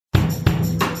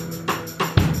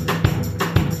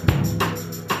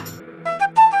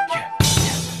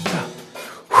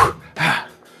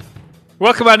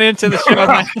Welcome on into the show.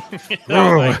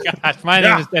 Oh my gosh, my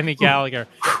name is Benny Gallagher.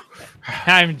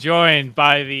 I'm joined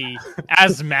by the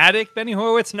asthmatic Benny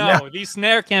Horowitz. No, the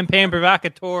snare campaign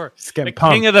provocateur, the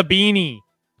king of the beanie.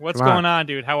 What's going on,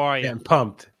 dude? How are you? Getting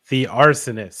pumped. The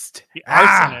arsonist. The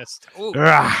arsonist.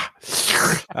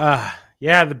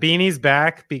 Yeah, the beanie's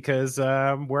back because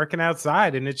I'm working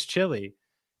outside and it's chilly.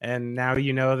 And now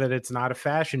you know that it's not a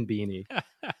fashion beanie.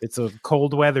 It's a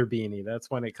cold weather beanie. That's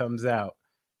when it comes out.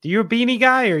 Do you a beanie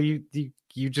guy, or you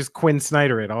just Quinn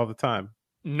Snyder it all the time?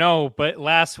 No, but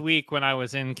last week when I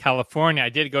was in California, I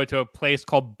did go to a place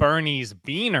called Bernie's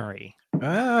Beanery.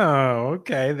 Oh,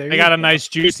 okay. They got a nice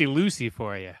Juicy Lucy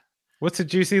for you. What's a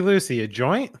Juicy Lucy? A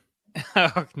joint?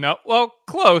 No, well,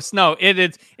 close. No,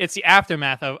 it's the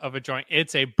aftermath of a joint.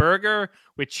 It's a burger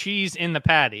with cheese in the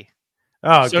patty.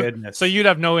 Oh, goodness. So you'd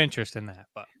have no interest in that,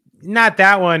 but not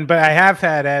that one, but I have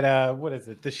had at what is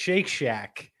it? The Shake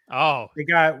Shack. Oh, they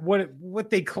got what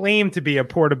they claim to be a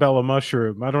portobello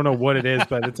mushroom. I don't know what it is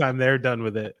by the time they're done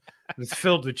with it. It's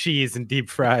filled with cheese and deep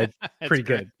fried. Pretty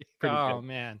good. Pretty good.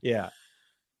 Man. Yeah.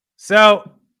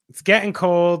 So it's getting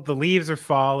cold. The leaves are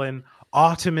falling.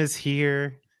 Autumn is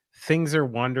here. Things are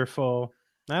wonderful.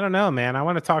 I don't know, man. I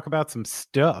want to talk about some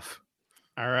stuff.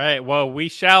 All right. Well, we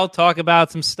shall talk about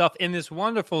some stuff in this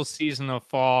wonderful season of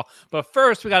fall. But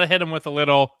first, we got to hit them with a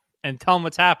little and tell them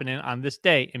what's happening on this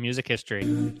day in music history.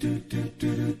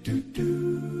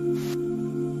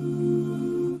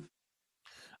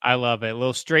 I love it. A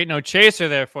little straight no chaser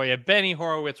there for you. Benny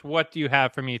Horowitz, what do you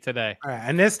have for me today? All right.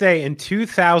 On this day in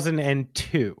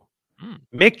 2002,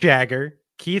 Mick Jagger,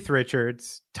 Keith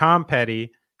Richards, Tom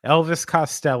Petty, Elvis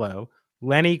Costello,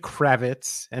 Lenny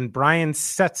Kravitz, and Brian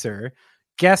Setzer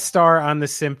guest star on The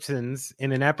Simpsons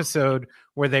in an episode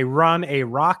where they run a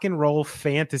rock and roll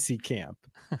fantasy camp.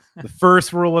 The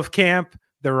first rule of camp,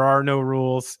 there are no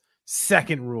rules.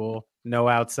 Second rule, no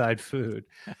outside food.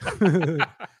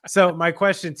 So my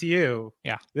question to you,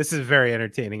 this is a very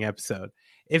entertaining episode.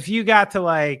 If you got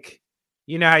to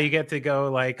you know how you get to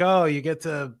go you get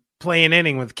to play an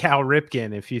inning with Cal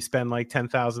Ripken if you spend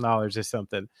 $10,000 or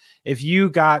something. If you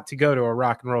got to go to a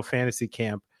rock and roll fantasy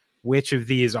camp, which of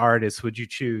these artists would you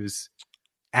choose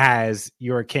as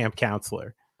your camp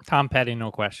counselor? Tom Petty,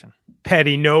 no question.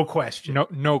 Petty, no question.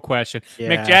 No question. Yeah.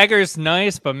 Mick Jagger's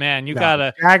nice, but man, you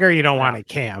gotta Jagger. You don't want to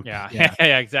camp. Yeah,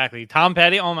 exactly. Tom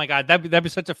Petty. Oh my God, that'd be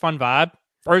such a fun vibe.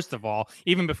 First of all,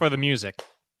 even before the music,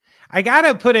 I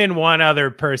gotta put in one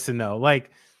other person though.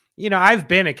 I've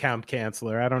been a camp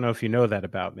counselor. I don't know if you know that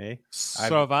about me.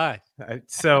 So have I.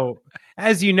 So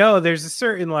as you know, there's a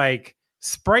certain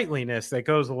sprightliness that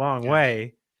goes a long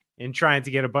way in trying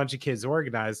to get a bunch of kids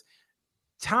organized.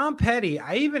 Tom Petty,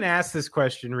 I even asked this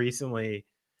question recently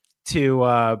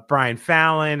to Brian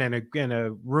Fallon and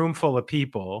a room full of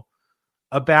people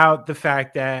about the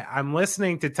fact that I'm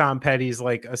listening to Tom Petty's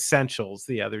Essentials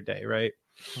the other day, right?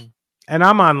 And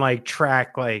I'm on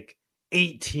track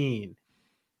 18.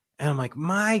 And I'm like,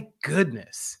 my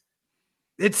goodness,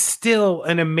 it's still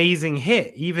an amazing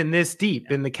hit, even this deep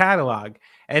in the catalog.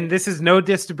 And this is no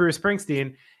diss to Bruce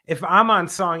Springsteen. If I'm on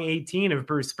song 18 of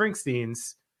Bruce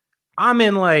Springsteen's, I'm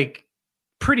in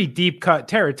pretty deep cut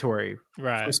territory for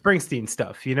Springsteen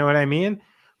stuff. You know what I mean?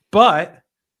 But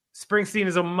Springsteen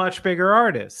is a much bigger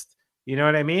artist. You know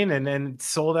what I mean? And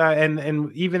sold out.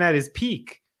 And even at his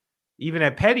peak, even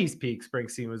at Petty's peak,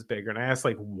 Springsteen was bigger. And I asked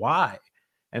why?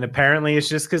 And apparently it's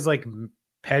just because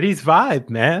Petty's vibe,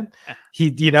 man.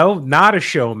 He, not a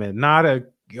showman, not a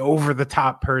over the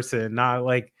top person, not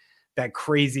that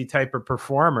crazy type of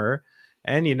performer.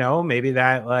 And, maybe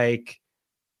that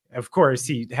of course,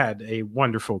 he had a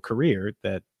wonderful career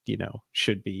that,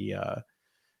 should be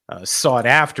sought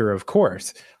after, of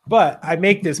course. But I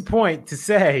make this point to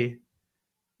say,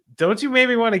 don't you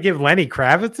maybe want to give Lenny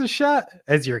Kravitz a shot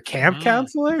as your camp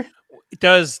counselor?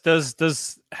 Does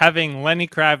having Lenny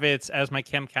Kravitz as my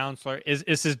camp counselor,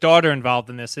 is his daughter involved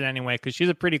in this in any way? Because she's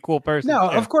a pretty cool person. No,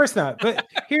 too. Of course not. But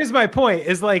here's my point: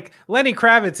 is Lenny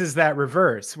Kravitz is that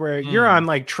reverse, where you're on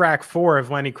track 4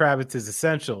 of Lenny Kravitz's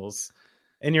Essentials.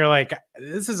 And you're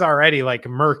this is already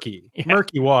murky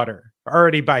water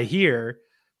already by here.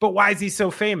 But why is he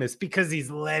so famous? Because he's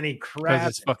Lenny Kravitz.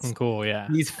 Because he's fucking cool, yeah.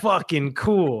 He's fucking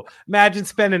cool. Imagine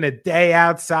spending a day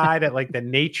outside at the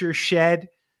nature shed,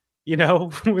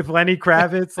 with Lenny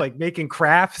Kravitz, making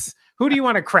crafts. Who do you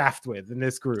want to craft with in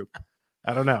this group?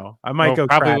 I don't know. I might go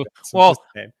probably. Kravitz. Well,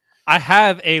 I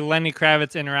have a Lenny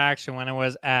Kravitz interaction when I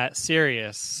was at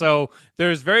Sirius. So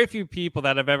there's very few people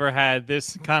that have ever had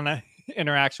this kind of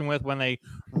interaction with when they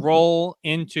roll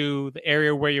into the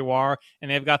area where you are and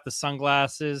they've got the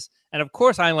sunglasses. And of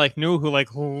course I knew who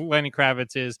Lenny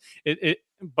Kravitz is.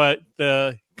 but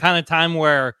the kind of time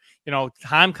where,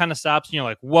 time kind of stops and you're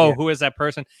like, whoa, who is that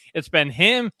person? It's been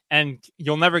him, and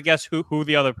you'll never guess who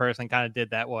the other person kind of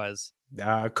did that was.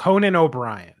 Conan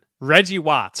O'Brien. Reggie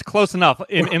Watts. Close enough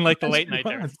in like the late night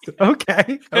there. Okay.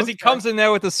 Because he comes in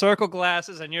there with the circle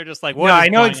glasses and you're just like, what? No, I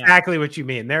know exactly what you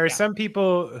mean. There are some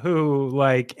people who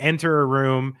like enter a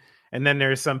room, and then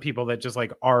there's some people that just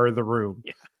like are the room.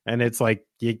 Yeah. And it's like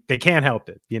they can't help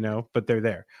it, but they're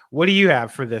there. What do you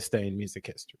have for this day in music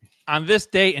history? On this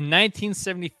day in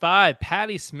 1975,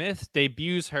 Patti Smith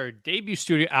debuts her debut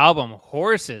studio album,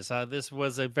 Horses. This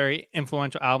was a very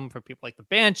influential album for people like the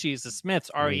Banshees, the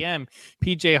Smiths, REM,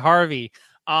 PJ Harvey,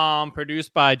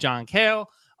 produced by John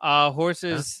Cale.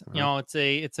 Horses,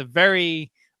 it's a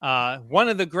very... one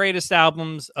of the greatest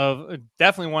albums of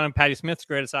definitely one of Patti Smith's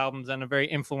greatest albums, and a very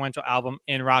influential album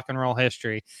in rock and roll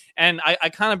history. And I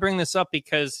kind of bring this up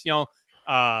because,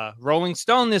 Rolling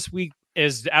Stone this week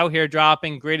is out here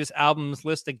dropping greatest albums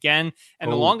list again.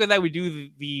 And the longer that we do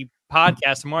the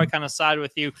podcast, the more I kind of side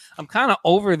with you. I'm kind of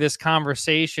over this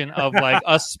conversation of like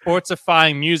us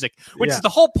sportsifying music, which is the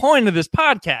whole point of this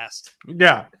podcast.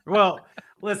 Yeah. Well,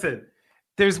 listen.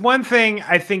 There's one thing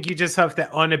I think you just have to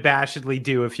unabashedly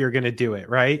do if you're going to do it,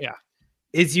 right? Yeah.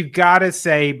 Is you got to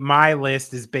say my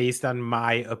list is based on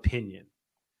my opinion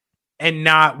and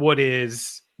not what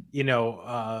is,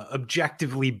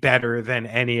 objectively better than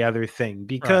any other thing.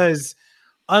 Because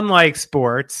unlike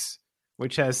sports,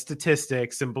 which has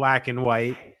statistics and black and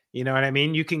white, you know what I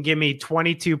mean? You can give me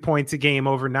 22 points a game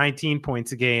over 19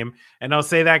 points a game, and I'll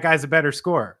say that guy's a better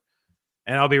scorer,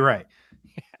 and I'll be right.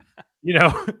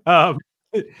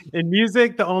 In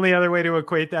music, the only other way to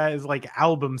equate that is like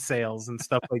album sales and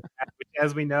stuff like that, which,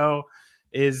 as we know,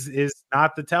 is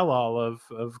not the tell-all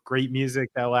of great music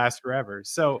that lasts forever.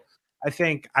 So I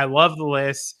think I love the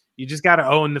list. You just got to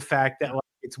own the fact that like,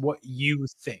 it's what you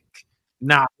think,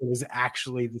 not what is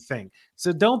actually the thing.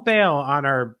 So don't bail on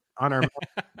our. I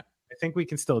think we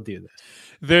can still do this.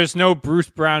 There's no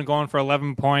Bruce Brown going for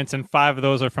 11 points, and 5 of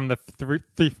those are from the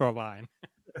free throw line.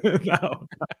 No.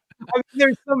 I mean,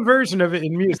 there's some version of it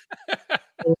in music.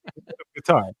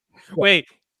 Guitar. Wait,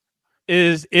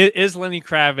 is Lenny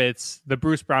Kravitz the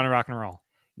Bruce Brown of rock and roll?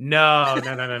 No.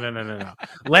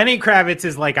 Lenny Kravitz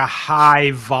is like a high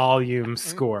volume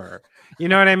scorer. You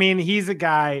know what I mean? He's a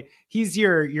guy. He's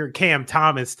your Cam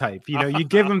Thomas type. You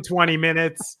give him 20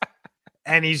 minutes,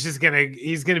 and he's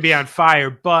gonna be on fire.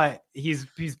 But he's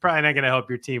probably not gonna help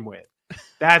your team win.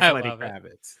 That's Lenny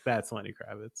Kravitz. That's Lenny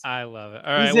Kravitz. I love it.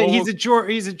 All right,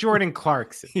 he's a Jordan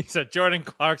Clarkson. He's a Jordan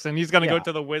Clarkson. He's going to go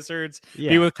to the Wizards,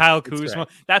 be with Kyle Kuzma. Right.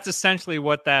 That's essentially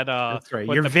what that. That's right.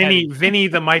 You're Vinny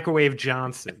the Microwave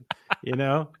Johnson.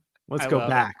 Let's go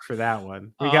back for that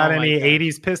one. We got any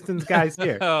 '80s Pistons guys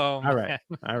here? All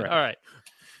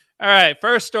right.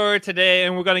 First story today,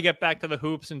 and we're going to get back to the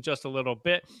hoops in just a little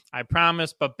bit, I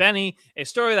promise. But Benny, a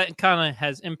story that kind of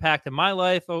has impacted my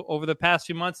life over the past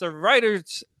few months. The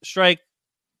writers' strike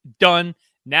done.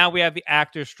 Now we have the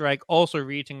actors' strike also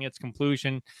reaching its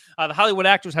conclusion. The Hollywood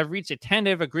actors have reached a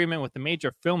tentative agreement with the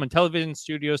major film and television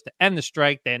studios to end the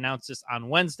strike. They announced this on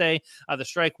Wednesday. The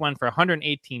strike went for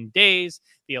 118 days.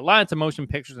 The Alliance of Motion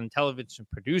Pictures and Television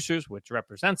Producers, which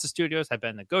represents the studios, have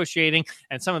been negotiating.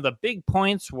 And some of the big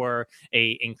points were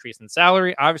a increase in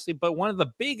salary, obviously. But one of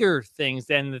the bigger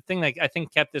things, and the thing that I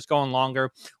think kept this going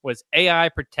longer, was AI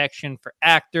protection for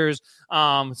actors.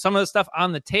 Some of the stuff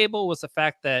on the table was the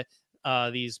fact that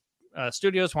these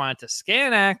studios wanted to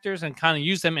scan actors and kind of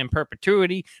use them in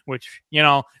perpetuity, which,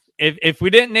 if we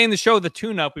didn't name the show The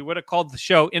Tune-Up, we would have called the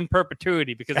show In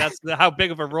Perpetuity, because that's how big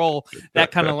of a role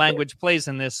that kind of language plays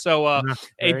in this. So a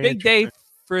big day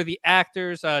for the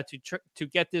actors to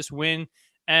get this win,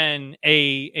 and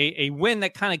a win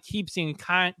that kind of keeps the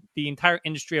entire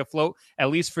industry afloat,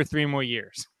 at least for 3 more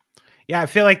years. Yeah, I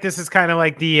feel like this is kind of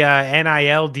like the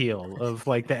NIL deal of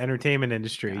like the entertainment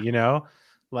industry,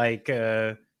 Like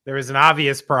there was an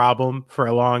obvious problem for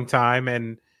a long time,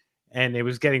 and it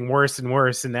was getting worse and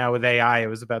worse. And now with AI, it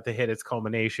was about to hit its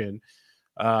culmination.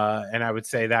 And I would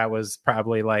say that was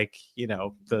probably like,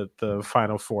 the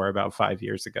Final Four about 5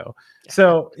 years ago. Yeah.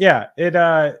 So yeah,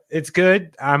 it's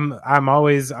good. I'm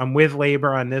with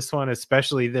labor on this one,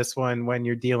 especially this one when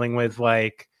you're dealing with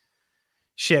like,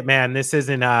 shit, man, this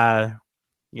isn't a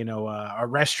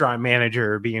restaurant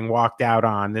manager being walked out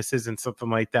on. This isn't something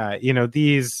like that.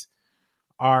 These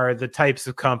are the types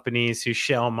of companies who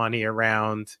shell money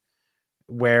around,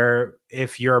 where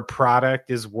if your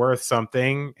product is worth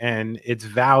something and it's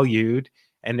valued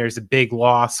and there's a big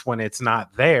loss when it's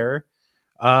not there,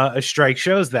 a strike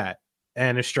shows that,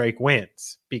 and a strike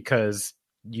wins because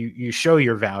you show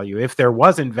your value. If there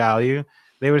wasn't value,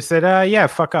 they would have said, yeah,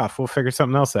 fuck off. We'll figure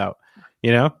something else out,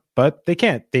 but they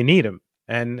can't. They need him.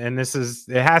 And it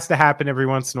has to happen every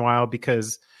once in a while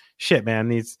because shit, man,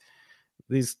 these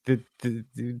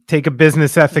take a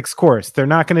business ethics course. They're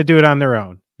not going to do it on their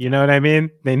own. You know what I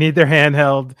mean? They need their hand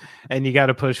held, and you got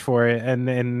to push for it.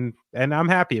 And I'm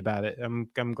happy about it.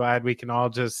 I'm glad we can all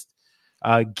just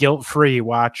guilt-free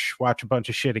watch a bunch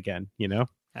of shit again.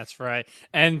 That's right.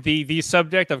 And the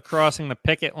subject of crossing the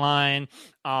picket line,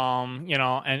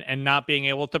 and not being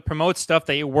able to promote stuff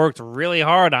that you worked really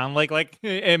hard on. Like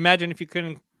imagine if you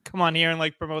couldn't come on here and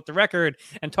like promote the record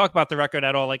and talk about the record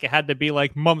at all. Like it had to be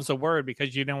like mum's a word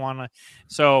because you didn't want to.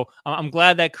 So I'm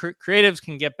glad that creatives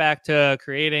can get back to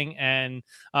creating and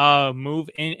move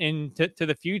into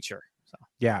the future. So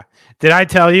yeah. Did I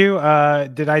tell you?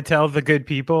 Did I tell the good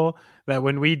people that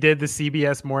when we did the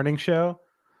CBS morning show,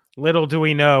 little do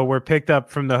we know, we're picked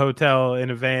up from the hotel in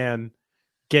a van,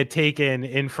 get taken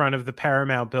in front of the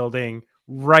Paramount building,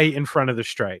 right in front of the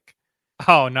strike.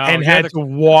 Oh no! And had to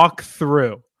walk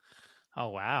through. Oh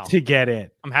wow! To get in.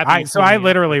 I'm happy. So I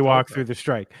literally walked through the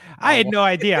strike. I had no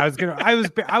idea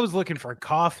I was looking for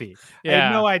coffee. Yeah. I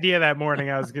had no idea that morning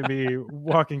I was gonna be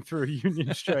walking through a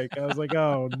union strike. I was like,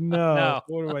 oh no.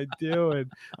 What am I doing?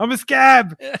 I'm a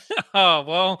scab. Oh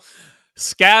well,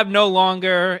 scab no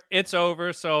longer. It's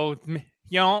over. So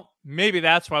maybe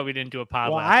that's why we didn't do a pod.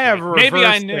 Well, last I have week. a reverse maybe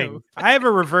I thing. knew. I have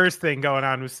a reverse thing going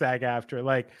on with SAG-AFTRA.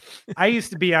 Like I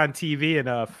used to be on TV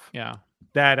enough. Yeah.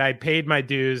 That I paid my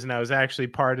dues and I was actually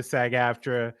part of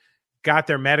SAG-AFTRA, got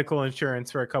their medical insurance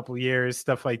for a couple of years,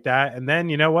 stuff like that. And then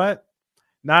you know what?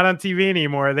 Not on TV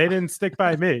anymore. They didn't stick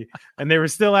by me and they were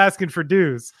still asking for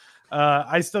dues.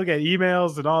 I still get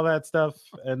emails and all that stuff.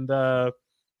 And I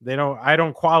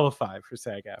don't qualify for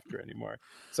SAG-AFTRA anymore.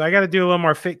 So I got to do a little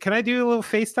more. Can I do a little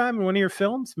FaceTime in one of your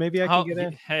films? Maybe I can get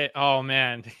in. Hey, oh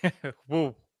man.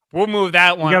 We'll move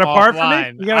that one. You got a part offline.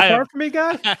 for me? You got a part for me,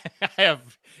 guy?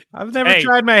 I've never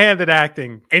tried my hand at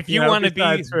acting. If you want to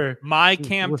be my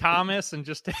Cam Thomas and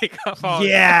just take off all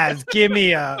just give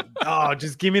me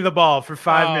the ball for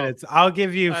 5 minutes. I'll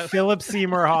give you Philip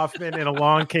Seymour Hoffman and a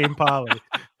long Kane Polly.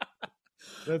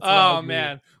 Oh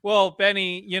man. Well,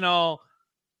 Benny,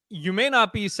 you may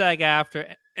not be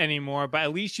SAG-AFTRA anymore, but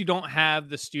at least you don't have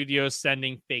the studio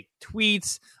sending fake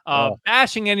tweets,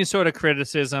 bashing any sort of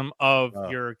criticism of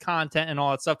your content and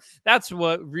all that stuff. That's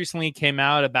what recently came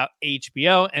out about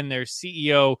HBO and their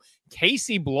CEO,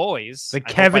 Casey Bloys. The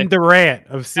Kevin Durant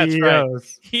of CEOs. Right.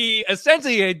 He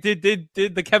essentially did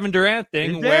the Kevin Durant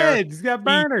thing where he's got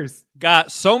burners.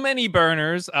 Got so many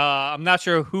burners. I'm not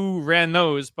sure who ran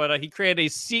those, but he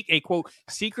created a quote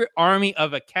secret army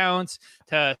of accounts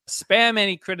to spam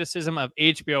any criticism of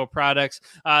HBO products.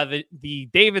 The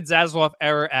David Zaslav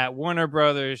era at Warner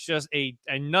Brothers, just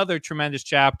another tremendous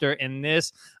chapter in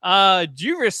this. Do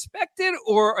you respect it,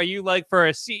 or are you like, for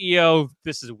a CEO,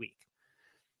 this is weak?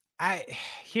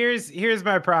 Here's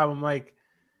my problem. Like,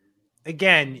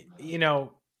 again,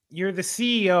 you're the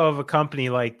CEO of a company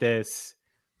like this.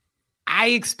 I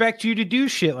expect you to do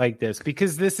shit like this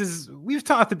because we've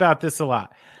talked about this a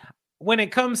lot. When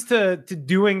it comes to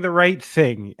doing the right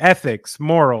thing, ethics,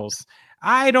 morals,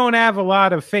 I don't have a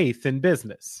lot of faith in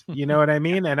business. You know what I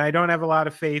mean? And I don't have a lot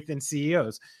of faith in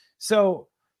CEOs. So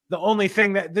the only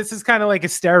thing this is kind of like a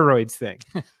steroids thing.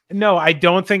 No, I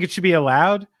don't think it should be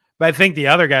allowed, but I think the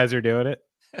other guys are doing it.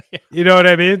 Yeah. You know what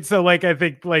I mean? So like, I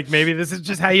think like maybe this is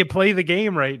just how you play the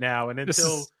game right now. And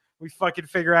until we fucking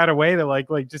figure out a way to like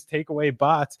just take away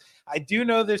bots. I do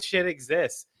know this shit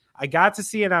exists. I got to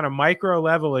see it on a micro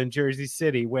level in Jersey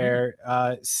City where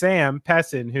Sam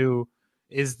Pessin, who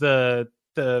is the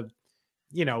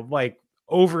like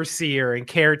overseer and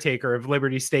caretaker of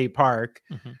Liberty State Park,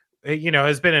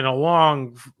 has been in a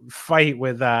long fight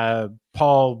with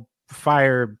Paul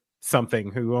Fire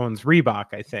something who owns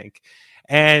Reebok, I think.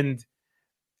 And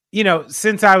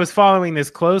since I was following this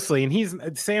closely,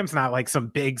 and Sam's not like some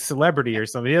big celebrity or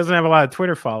something. He doesn't have a lot of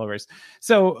Twitter followers.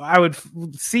 So I would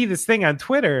see this thing on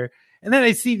Twitter, and then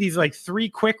I see these like 3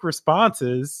 quick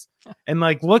responses and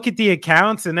like look at the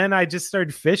accounts. And then I just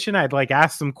started fishing. I'd like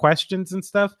ask some questions and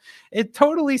stuff. It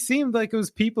totally seemed like it was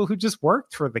people who just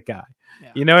worked for the guy.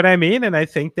 Yeah. You know what I mean? And I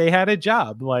think they had a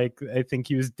job. Like, I think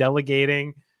he was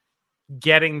delegating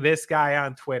getting this guy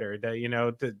on Twitter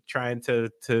to trying to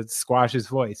squash his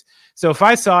voice. So if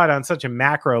I saw it on such a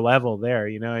macro level there,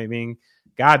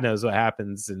 God knows what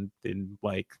happens in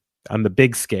like on the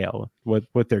big scale,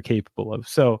 what they're capable of.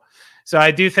 So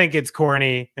I do think it's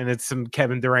corny and it's some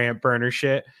Kevin Durant burner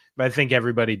shit, but I think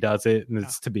everybody does it and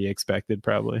it's to be expected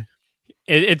probably.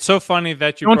 It's so funny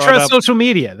that you don't trust social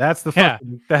media. That's the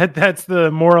fucking, that's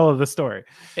the moral of the story.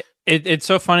 It's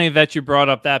so funny that you brought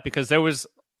up that, because there was,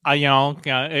 I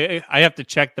have to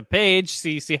check the page,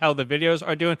 see how the videos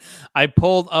are doing. I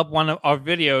pulled up one of our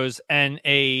videos, and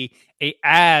a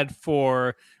ad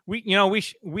for,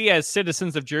 we as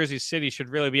citizens of Jersey City should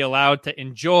really be allowed to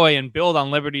enjoy and build on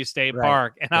Liberty State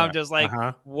Park. And I'm just like,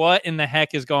 what in the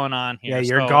heck is going on here? Yeah,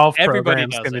 your golf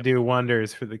program's going to do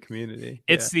wonders for the community.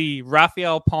 It's the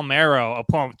Rafael Palmeiro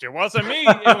approach. It wasn't me.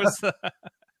 It was.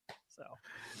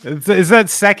 Is that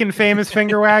second famous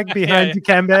finger wag behind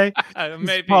Dikembe?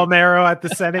 Maybe Palmeiro at the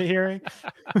Senate hearing.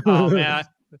 Oh man,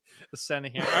 the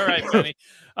Senate hearing. All right, Benny.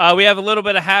 We have a little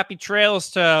bit of happy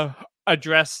trails to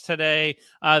address today.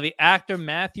 The actor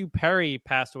Matthew Perry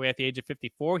passed away at the age of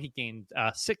 54. He gained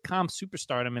sitcom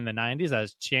superstardom in the 90s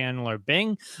as Chandler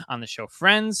Bing on the show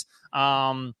Friends.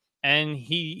 And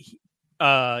he,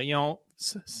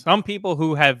 some people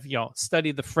who have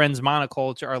studied the Friends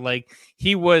monoculture are like,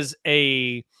 he was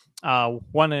a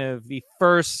one of the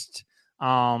first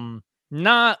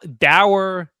not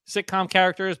dour sitcom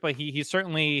characters, but he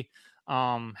certainly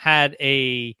had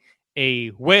a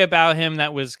way about him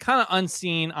that was kind of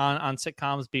unseen on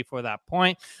sitcoms before that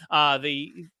point.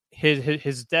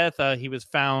 His death, he was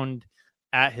found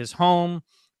at his home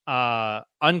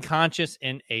unconscious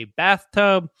in a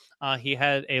bathtub. He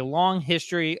had a long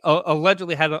history,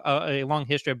 allegedly had a long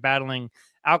history of battling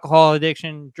alcohol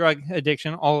addiction, drug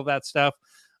addiction, all of that stuff.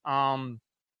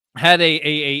 Had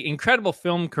a incredible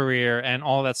film career and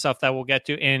all that stuff that we'll get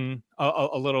to in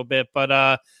a little bit.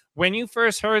 But when you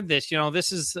first heard this,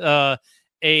 this is a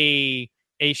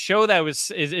show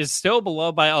that is still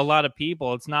beloved by a lot of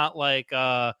people. It's not like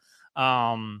somebody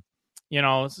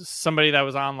that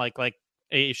was on like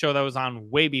a show that was on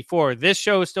way before. This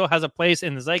show still has a place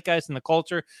in the zeitgeist and the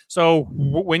culture. So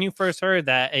when you first heard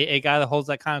that a guy that holds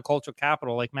that kind of cultural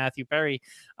capital like Matthew Perry,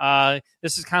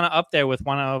 this is kind of up there with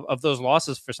one of those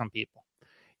losses for some people.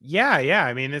 Yeah.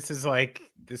 I mean, this is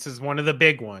one of the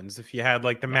big ones. If you had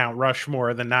like the Mount Rushmore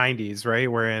of the 90s, right?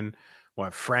 We're in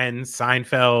Friends,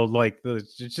 Seinfeld, like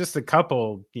just a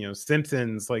couple,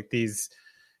 Simpsons, like these,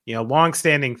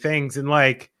 longstanding things. And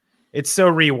like, it's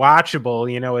so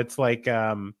rewatchable, it's like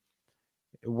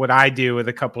what I do with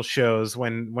a couple shows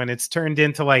when it's turned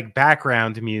into like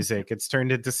background music, it's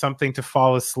turned into something to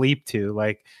fall asleep to.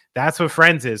 Like that's what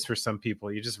Friends is for some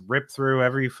people. You just rip through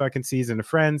every fucking season of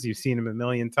Friends. You've seen them a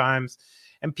million times,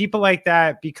 and people like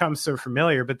that become so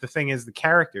familiar. But the thing is, the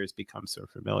characters become so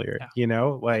familiar,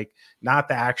 like not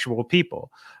the actual people.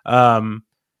 And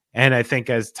I think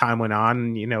as time went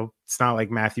on, it's not like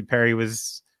Matthew Perry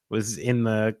was in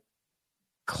the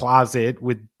closet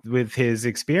with his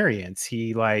experience. He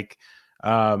he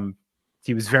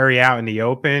was very out in the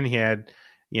open. He had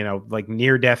like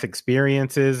near-death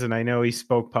experiences, and I know he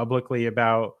spoke publicly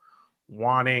about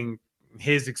wanting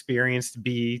his experience to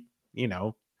be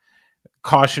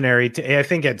cautionary. I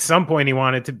think at some point he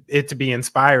wanted it to be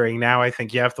inspiring. Now I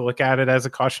think you have to look at it as a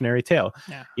cautionary tale.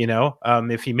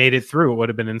 If he made it through, it would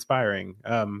have been inspiring,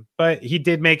 but he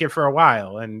did make it for a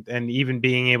while, and even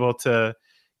being able to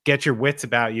get your wits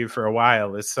about you for a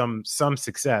while is some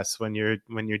success when you're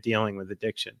dealing with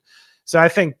addiction. So I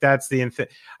think that's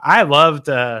I loved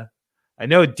I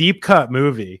know deep cut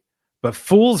movie, but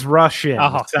Fools Rush In,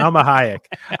 Salma Hayek.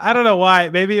 I don't know why.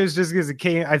 Maybe it was just because it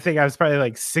came. I think I was probably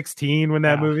like 16 when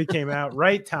that movie came out.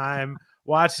 Right time,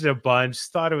 watched it a bunch,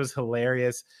 thought it was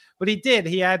hilarious. But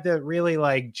he had the really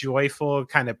like joyful,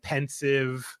 kind of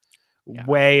pensive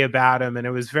way about him, and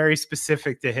it was very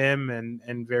specific to him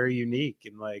and very unique,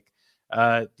 and like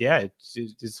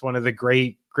it's one of the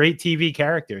great TV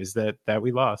characters that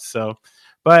we lost. So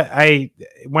but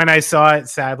when I saw it,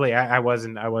 sadly I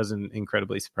wasn't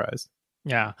incredibly surprised.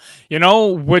 Yeah.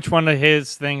 Which one of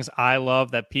his things I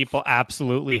love that people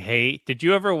absolutely hate? Did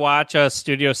you ever watch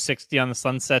Studio 60 on the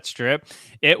Sunset Strip?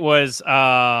 It was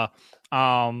Aaron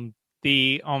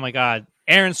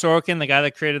Sorkin, the guy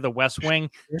that created The West Wing,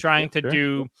 trying to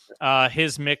do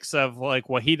his mix of like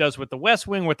what he does with The West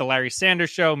Wing with the Larry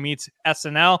Sanders Show meets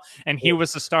SNL, and he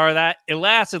was the star of that. It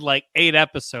lasted like 8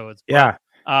 episodes. Yeah.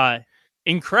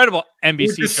 Incredible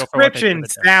NBC the show. Description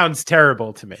sounds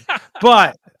terrible to me,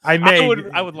 but I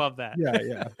would love that.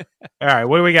 Yeah. All right,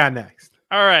 what do we got next?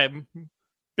 All right,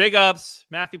 big ups,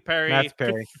 Matthew Perry.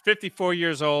 54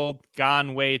 years old,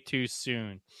 gone way too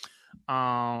soon.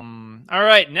 All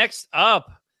right, next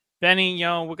up, Benny,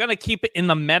 we're going to keep it in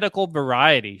the medical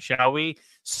variety, shall we?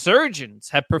 Surgeons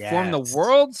have performed the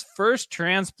world's first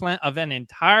transplant of an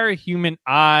entire human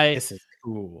eye. This is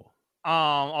cool.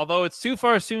 Although it's too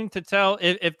far soon to tell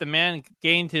if the man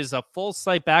gained his full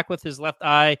sight back with his left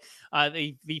eye.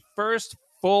 The first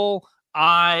full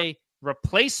eye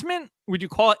replacement would you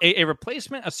call it a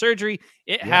replacement, a surgery?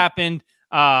 It happened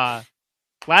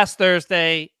last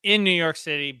Thursday in New York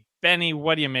City. Benny,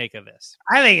 what do you make of this?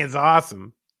 I think it's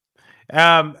awesome.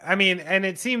 I mean, and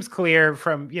it seems clear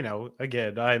from,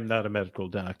 again, I'm not a medical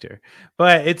doctor,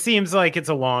 but it seems like it's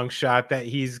a long shot that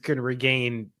he's going to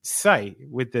regain sight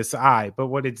with this eye. But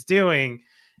what it's doing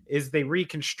is they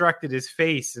reconstructed his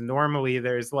face. And normally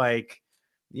there's like,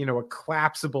 a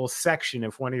collapsible section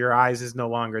if one of your eyes is no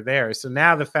longer there. So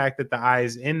now the fact that the eye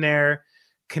is in there,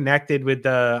 connected with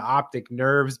the optic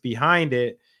nerves behind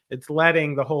it, it's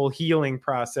letting the whole healing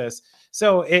process.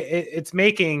 So it's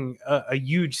making a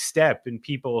huge step in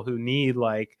people who need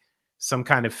like some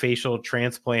kind of facial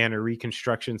transplant or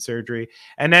reconstruction surgery.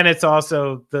 And then it's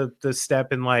also the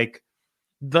step in like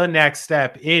the next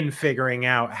step in figuring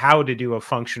out how to do a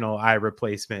functional eye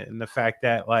replacement. And the fact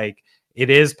that like it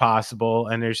is possible.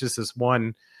 And there's just this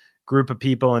one group of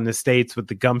people in the States with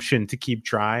the gumption to keep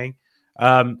trying.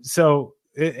 So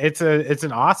it's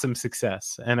an awesome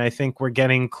success. And I think we're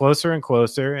getting closer and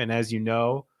closer. And as you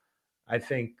know, I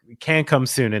think it can't come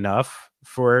soon enough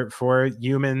for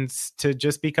humans to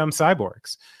just become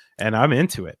cyborgs. And I'm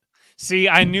into it. See,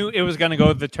 I knew it was going to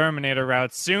go the Terminator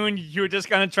route. Soon you were just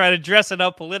going to try to dress it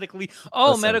up politically. Oh,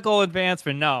 listen, medical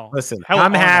advancement. No. Listen,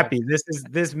 I'm happy.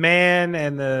 This man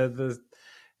and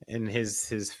and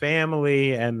his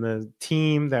family and the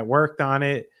team that worked on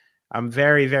it. I'm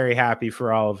very, very happy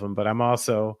for all of them, but I'm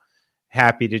also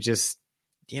happy to just,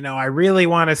 I really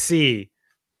want to see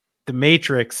the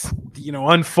Matrix,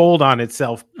 unfold on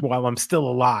itself while I'm still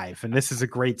alive. And this is a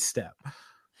great step.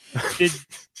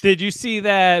 Did you see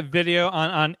that video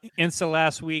on Insta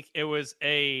last week? It was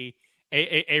a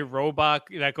robot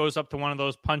that goes up to one of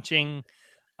those punching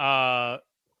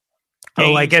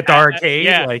like at the arcade,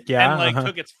 and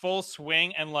took its full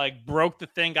swing and like broke the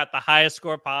thing, got the highest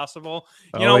score possible.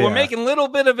 We're making a little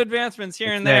bit of advancements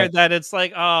here and there that it's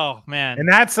like, oh man. And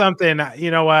that's something,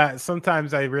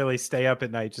 sometimes I really stay up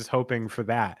at night just hoping for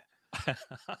that.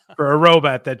 For a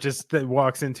robot that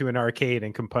walks into an arcade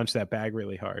and can punch that bag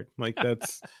really hard. Like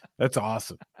that's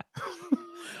awesome.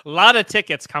 A lot of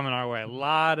tickets coming our way. A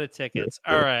lot of tickets.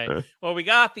 All right. Well, we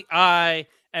got the eye.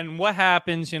 And what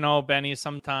happens, Benny,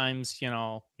 sometimes,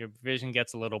 your vision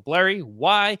gets a little blurry.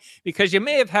 Why? Because you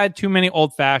may have had too many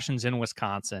old fashions in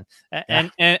Wisconsin.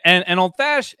 And old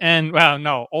fashioned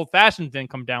didn't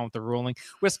come down with the ruling.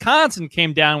 Wisconsin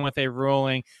came down with a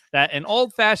ruling that an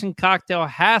old fashioned cocktail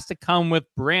has to come with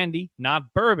brandy,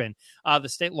 not bourbon. The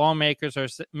state lawmakers are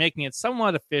making it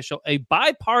somewhat official, a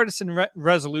bipartisan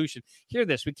resolution. Hear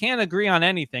this. We can't agree on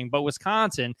anything, but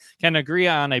Wisconsin can agree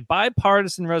on a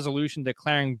bipartisan resolution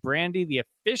declaring brandy the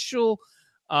official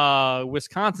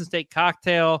Wisconsin state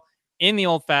cocktail in the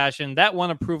old fashioned. That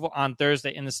won approval on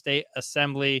Thursday in the state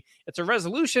assembly. It's a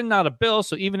resolution, not a bill.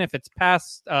 So even if it's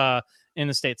passed in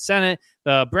the state Senate,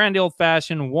 the brandy old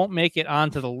fashioned won't make it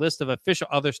onto the list of official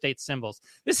other state symbols.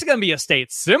 This is going to be a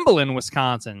state symbol in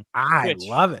Wisconsin. I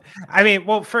love it. I mean,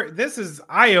 this is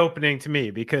eye opening to me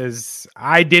because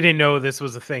I didn't know this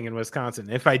was a thing in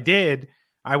Wisconsin. If I did,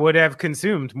 I would have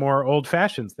consumed more old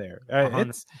fashions there.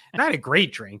 It's not a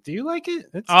great drink. Do you like it?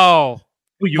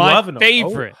 You love it.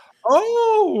 Favorite.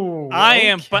 I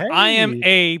am, but I am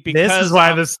because this is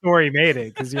why the story made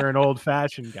it, because you're an old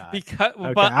fashioned guy.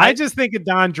 But I just think of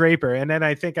Don Draper, and then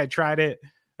I think I tried it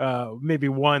maybe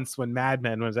once when Mad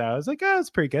Men was out. I was like, oh,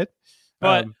 it's pretty good.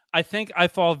 But I think I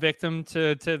fall victim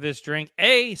to this drink.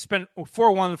 A, spent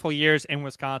 4 wonderful years in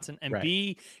Wisconsin, and right.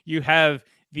 B, you have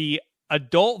the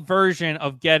adult version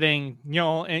of getting,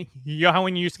 how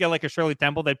when you used to get like a Shirley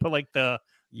Temple, they put like the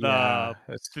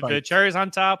cherries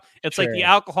on top. It's like the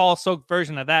alcohol soaked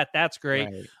version of that. That's great.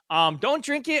 Right. Don't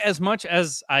drink it as much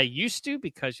as I used to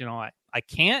because I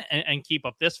can't and keep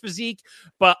up this physique,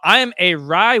 but I am a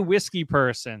rye whiskey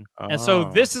person. And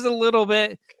so this is a little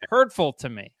bit hurtful to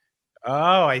me.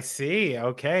 Oh, I see.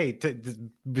 Okay.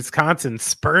 Wisconsin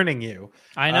spurning you.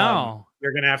 I know.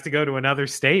 You're going to have to go to another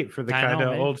state for the kind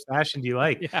of old fashioned you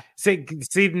like. Yeah. See,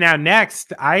 now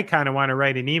next, I kind of want to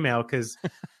write an email because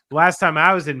last time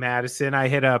I was in Madison, I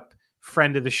hit up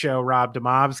friend of the show, Rob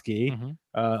Domofsky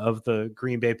of the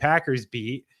Green Bay Packers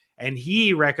beat. And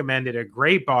he recommended a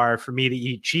great bar for me to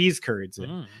eat cheese curds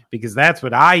in because that's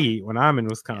what I eat when I'm in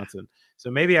Wisconsin. Yeah.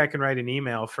 So maybe I can write an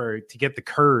email to get the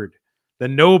curd, the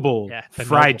noble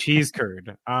fried cheese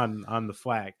curd on the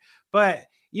flag. But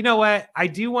you know what? I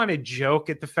do want to joke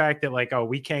at the fact that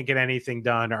we can't get anything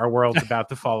done. Our world's about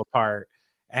to fall apart.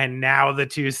 And now the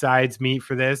two sides meet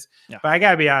for this. Yeah. But I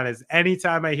got to be honest,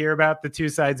 anytime I hear about the two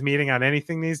sides meeting on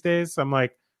anything these days, I'm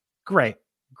like, great.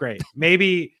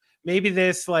 Maybe maybe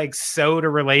this like soda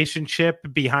relationship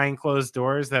behind closed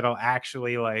doors that'll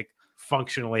actually like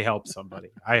functionally help somebody.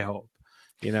 I hope,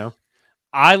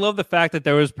 I love the fact that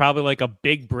there was probably like a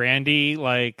big brandy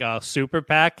like super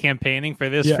PAC campaigning for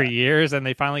this for years, and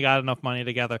they finally got enough money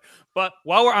together. But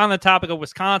while we're on the topic of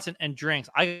Wisconsin and drinks,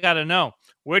 I gotta know,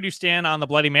 where do you stand on the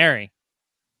Bloody Mary?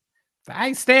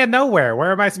 I stand nowhere.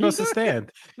 Where am I supposed to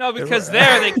stand? No, because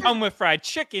there they come with fried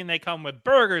chicken, they come with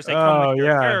burgers, they come with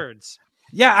your curds.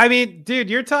 Yeah, I mean, dude,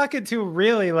 you're talking to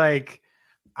really like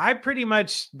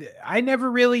I never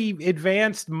really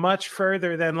advanced much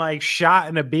further than like shot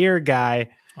in a beer guy.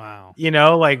 Wow.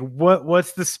 Like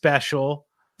what's the special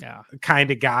kind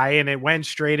of guy, and it went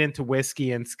straight into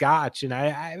whiskey and scotch. And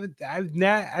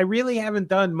I really haven't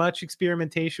done much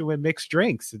experimentation with mixed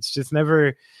drinks. It's just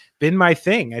never been my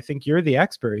thing. I think you're the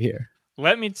expert here.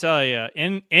 Let me tell you,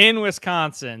 in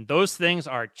Wisconsin, those things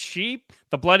are cheap,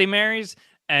 the Bloody Marys,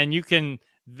 and you can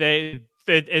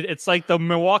it's like the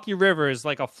Milwaukee River is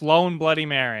like a flowing Bloody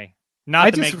Mary. Why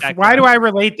do I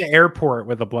relate the airport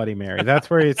with a Bloody Mary? That's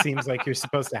where it seems like you're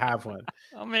supposed to have one.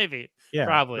 Well, maybe. Yeah,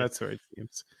 probably. That's where it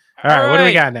seems. All right, what do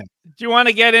we got next? Do you want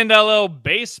to get into a little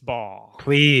baseball?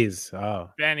 Please. Oh,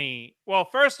 Benny. Well,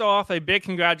 first off, a big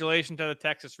congratulations to the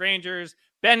Texas Rangers.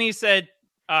 Benny said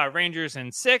Rangers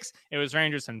in 6. It was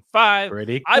Rangers in 5.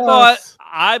 Pretty close.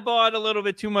 I bought a little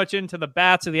bit too much into the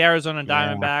bats of the Arizona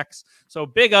Diamondbacks. So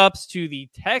big ups to the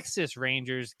Texas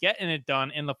Rangers getting it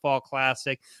done in the Fall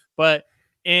Classic. But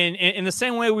in the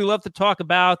same way we love to talk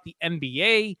about the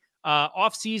NBA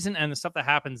offseason and the stuff that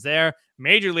happens there,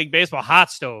 Major League Baseball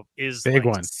hot stove is big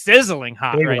one, sizzling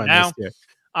hot big right now.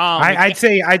 I'd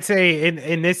say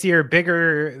in this year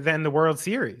bigger than the World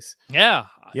Series. Yeah.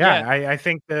 I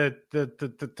think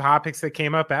the topics that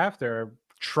came up after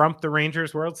trumped the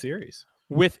Rangers World Series.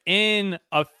 Within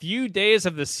a few days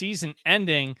of the season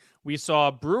ending, we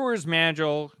saw Brewers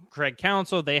manager Craig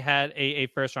Counsell. They had a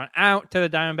first round out to the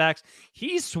Diamondbacks.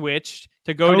 He switched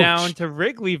to go down to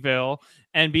Wrigleyville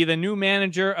and be the new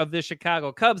manager of the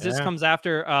Chicago Cubs. This comes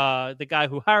after the guy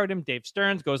who hired him, Dave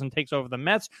Stearns, goes and takes over the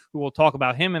Mets, who will talk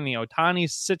about him and the Ohtani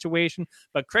situation.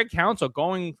 But Craig Counsell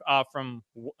going from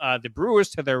the Brewers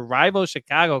to their rival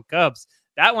Chicago Cubs,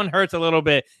 that one hurts a little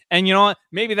bit. And you know what?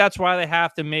 Maybe that's why they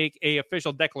have to make a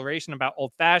official declaration about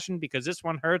old-fashioned, because this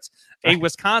one hurts. A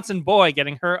Wisconsin boy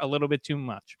getting hurt a little bit too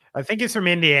much. I think he's from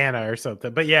Indiana or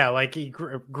something. But yeah, like he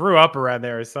grew up around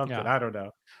there or something. Yeah. I don't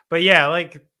know. But yeah,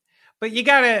 but you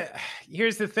gotta.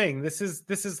 Here's the thing. This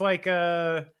is like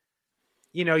you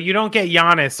don't get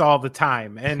Giannis all the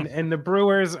time, and the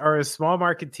Brewers are a small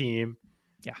market team.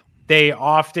 Yeah, they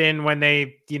often, when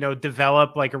they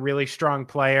develop like a really strong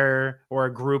player or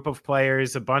a group of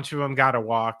players, a bunch of them got to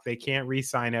walk. They can't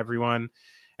re-sign everyone,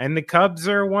 and the Cubs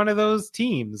are one of those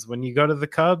teams. When you go to the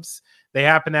Cubs, they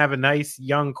happen to have a nice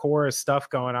young core of stuff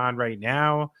going on right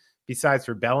now. Besides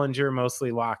for Bellinger,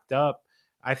 mostly locked up.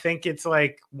 I think it's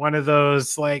like one of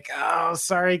those like, oh,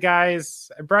 sorry,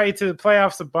 guys. I brought you to the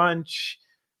playoffs a bunch,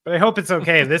 but I hope it's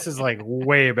okay. This is like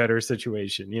way better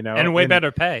situation, and way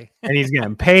better pay. And he's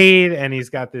getting paid, and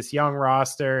he's got this young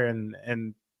roster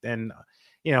and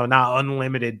not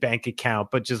unlimited bank account,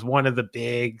 but just one of the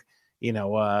big,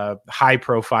 high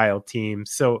profile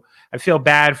teams. So I feel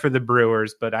bad for the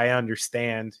Brewers, but I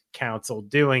understand Counsell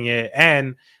doing it.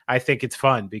 And I think it's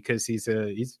fun because he's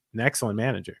an excellent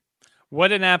manager.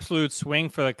 What an absolute swing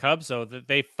for the Cubs, though, that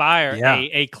they fire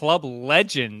a club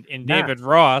legend in David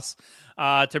Ross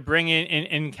to bring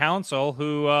in Counsell,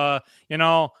 who,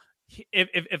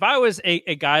 if I was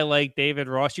a guy like David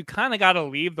Ross, you kind of got to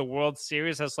leave the World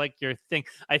Series as like your thing.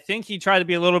 I think he tried to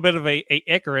be a little bit of a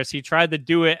Icarus. He tried to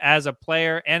do it as a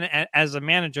player and as a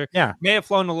manager. Yeah, may have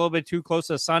flown a little bit too close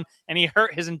to the sun, and he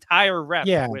hurt his entire rep.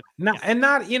 Not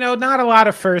a lot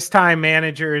of first time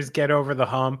managers get over the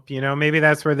hump. Maybe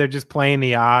that's where they're just playing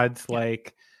the odds.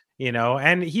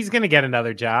 And he's going to get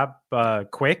another job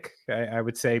quick. I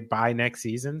would say by next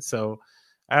season. So.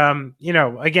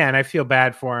 Again, I feel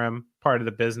bad for him, part of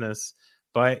the business,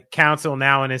 but Counsell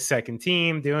now in his second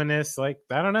team doing this, like,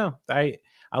 I don't know. I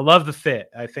love the fit.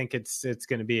 I think it's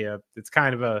going to be it's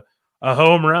kind of a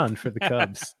home run for the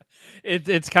Cubs.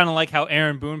 It's kind of like how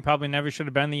Aaron Boone probably never should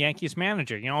have been the Yankees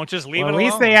manager. Just leave it alone. At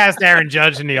least they asked Aaron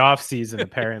Judge in the offseason,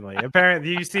 apparently.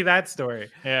 You see that story?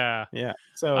 Yeah.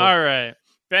 So, all right.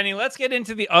 Benny, let's get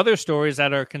into the other stories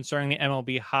that are concerning the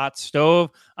MLB hot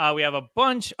stove. We have a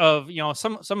bunch of,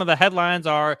 some of the headlines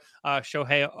are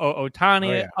Shohei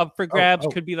Ohtani up for grabs,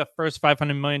 could be the first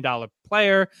 $500 million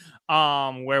player.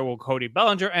 Where will Cody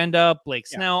Bellinger end up? Blake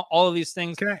Snell, all of these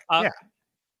things.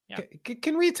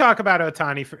 Can we talk about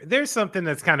Ohtani? There's something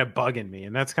that's kind of bugging me,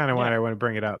 and that's kind of why I want to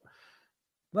bring it up.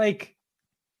 like,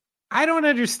 I don't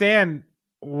understand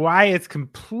why it's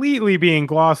completely being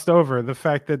glossed over. The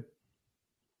fact that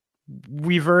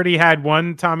we've already had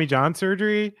one Tommy John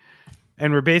surgery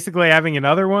and we're basically having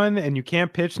another one, and you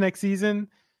can't pitch next season.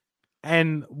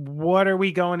 And what are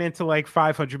we going into like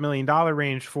 $500 million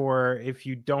range for if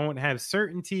you don't have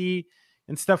certainty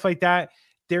and stuff like that?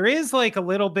 There is like a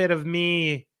little bit of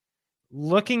me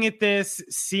looking at this,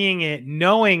 seeing it,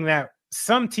 knowing that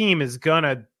some team is going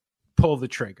to pull the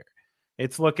trigger.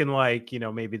 It's looking like,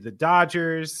 maybe the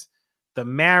Dodgers, the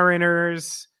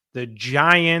Mariners, the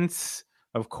Giants,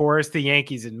 of course, the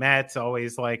Yankees and Mets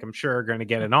always, like, I'm sure are going to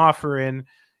get an offer in,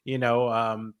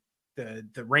 the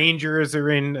Rangers are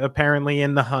apparently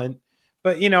in the hunt.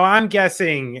 But, I'm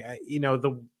guessing,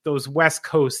 those West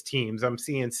Coast teams, I'm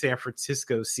seeing San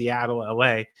Francisco, Seattle,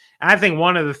 LA. I think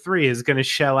one of the three is going to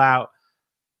shell out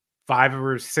 $500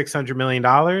 or $600 million.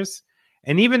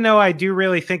 And even though I do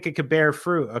really think it could bear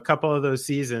fruit a couple of those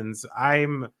seasons,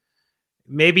 I'm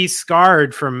maybe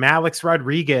scarred from Alex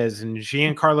Rodriguez and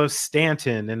Giancarlo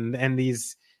Stanton and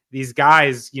these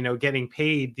guys, getting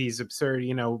paid these absurd,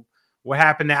 what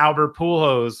happened to Albert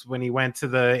Pujols when he went to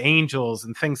the Angels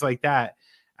and things like that.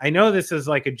 I know this is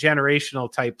like a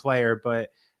generational type player,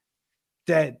 but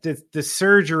that the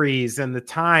surgeries and the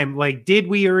time, like, did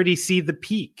we already see the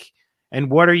peak? And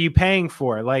what are you paying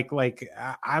for? Like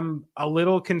I'm a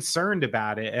little concerned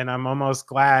about it, and I'm almost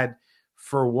glad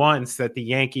for once that the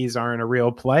Yankees aren't a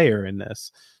real player in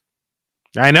this.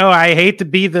 I know I hate to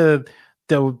be the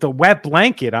wet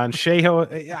blanket on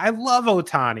Sheho. I love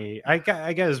Ohtani. I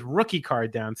got his rookie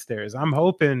card downstairs. I'm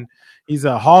hoping he's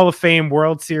a Hall of Fame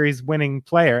World Series winning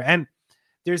player. And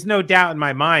there's no doubt in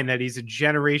my mind that he's a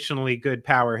generationally good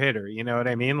power hitter. You know what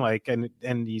I mean? Like, and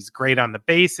he's great on the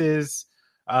bases.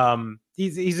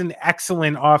 He's an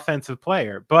excellent offensive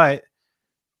player, but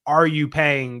are you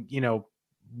paying,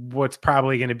 what's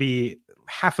probably going to be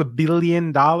 $500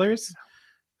 million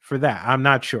for that? I'm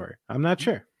not sure.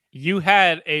 You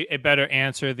had a better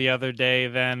answer the other day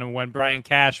than when Brian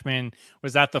Cashman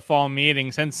was at the fall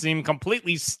meeting, since seemed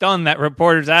completely stunned that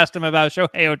reporters asked him about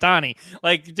Shohei Ohtani.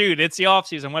 Like, dude, it's the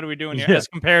offseason. What are we doing here? Yeah. As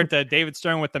compared to David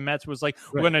Stern with the Mets was like,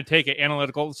 we're going to take it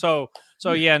analytical. So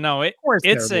yeah, no, of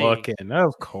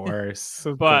course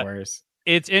of course.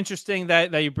 It's interesting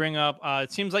that you bring up.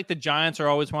 It seems like the Giants are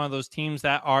always one of those teams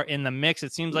that are in the mix.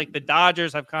 It seems like the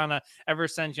Dodgers have kind of, ever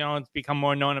since it's become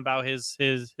more known about his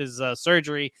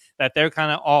surgery, that they're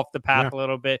kind of off the path a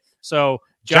little bit. So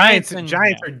Giants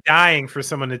are dying for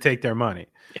someone to take their money.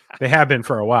 Yeah. They have been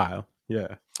for a while.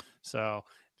 Yeah. So,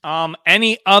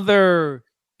 any other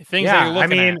things that you're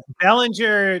looking at?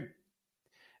 Bellinger.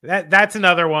 That's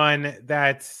another one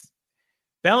that's.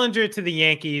 Bellinger to the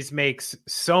Yankees makes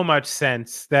so much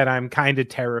sense that I'm kind of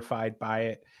terrified by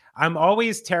it. I'm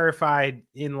always terrified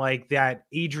in like that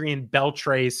Adrian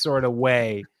Beltre sort of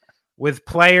way with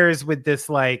players with this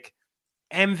like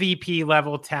MVP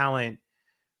level talent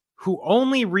who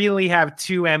only really have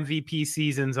 2 MVP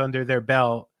seasons under their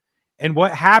belt. And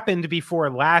what happened before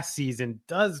last season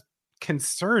does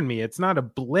concern me. It's not a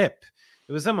blip.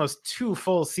 It was almost 2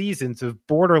 full seasons of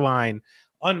borderline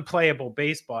unplayable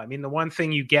baseball. I mean, the one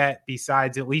thing you get,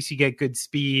 besides at least you get good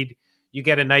speed, you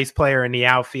get a nice player in the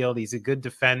outfield. He's a good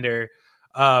defender.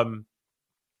 But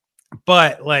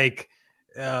like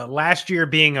last year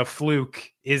being a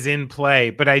fluke is in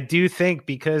play. But I do think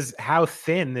because how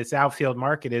thin this outfield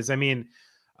market is, I mean,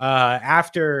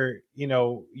 after,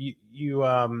 you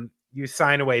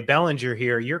sign away Bellinger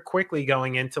here, you're quickly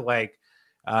going into like,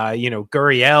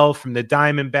 Gurriel from the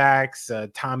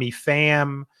Diamondbacks, Tommy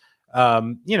Pham,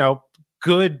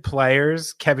 good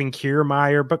players, Kevin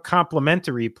Kiermaier, but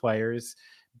complementary players.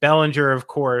 Bellinger, of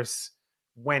course,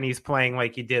 when he's playing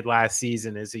like he did last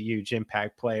season, is a huge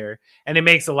impact player. And it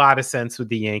makes a lot of sense with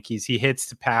the Yankees. He hits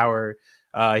to power.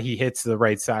 He hits the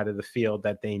right side of the field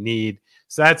that they need.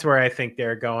 So that's where I think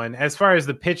they're going. As far as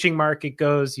the pitching market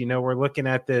goes, we're looking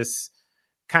at this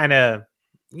kind of,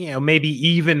 maybe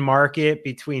even market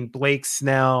between Blake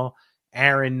Snell,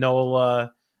 Aaron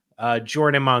Nola,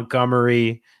 Jordan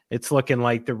Montgomery. It's looking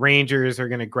like the Rangers are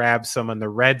going to grab someone. The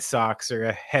Red Sox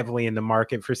are heavily in the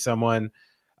market for someone.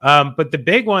 But the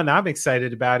big one I'm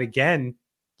excited about, again,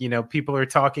 people are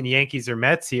talking Yankees or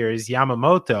Mets here, is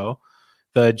Yamamoto,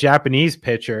 the Japanese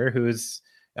pitcher who's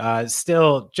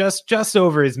still just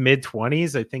over his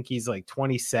mid-20s. I think he's like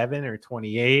 27 or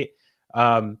 28.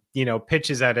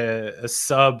 Pitches at a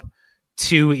sub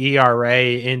 2 ERA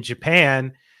in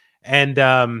Japan.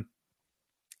 And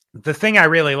the thing I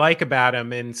really like about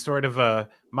him, in sort of a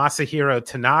Masahiro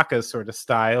Tanaka sort of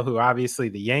style, who obviously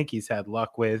the Yankees had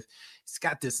luck with, he's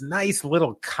got this nice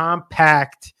little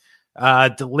compact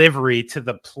delivery to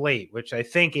the plate, which I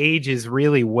think ages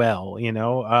really well,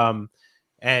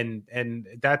 and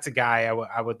that's a guy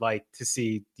I would like to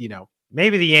see,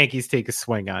 maybe the Yankees take a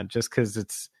swing on just because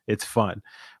it's fun.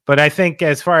 But I think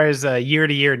as far as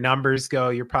year-to-year numbers go,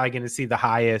 you're probably going to see the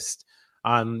highest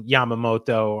on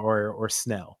Yamamoto or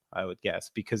Snell, I would guess,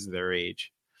 because of their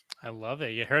age. I love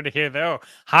it. You heard it here, though.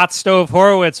 Hot Stove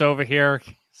Horowitz over here.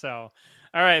 So,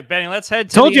 all right, Benny, let's head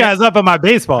to Told you I was up on my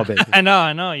baseball, baby. I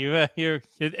know.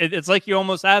 It's like you're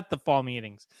almost at the fall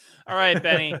meetings. All right,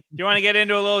 Benny, do you want to get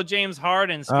into a little James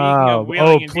Harden? Speaking of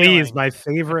wheeling and please, dealing? my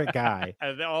favorite guy.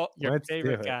 Your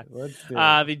favorite guy. Let's do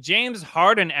it. The James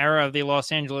Harden era of the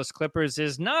Los Angeles Clippers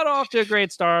is not off to a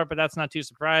great start, but that's not too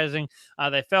surprising.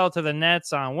 They fell to the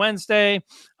Nets on Wednesday.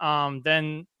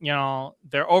 Then,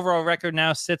 their overall record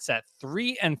now sits at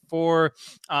 3-4.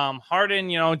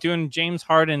 Harden, doing James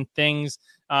Harden things.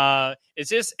 Is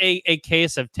this a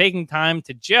case of taking time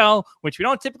to gel, which we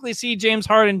don't typically see James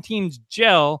Harden teams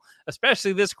gel,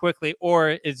 especially this quickly,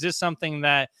 or is this something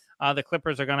that the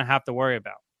Clippers are going to have to worry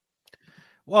about?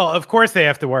 Well, of course they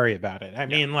have to worry about it. I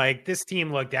mean, this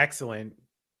team looked excellent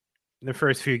in the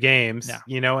first few games,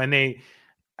 and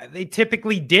they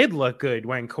typically did look good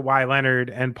when Kawhi Leonard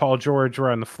and Paul George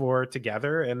were on the floor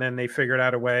together, and then they figured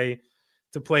out a way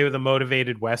to play with a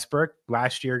motivated Westbrook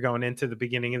last year going into the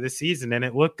beginning of the season, and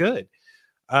it looked good.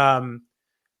 I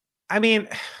mean,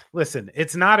 listen,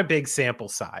 it's not a big sample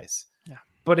size,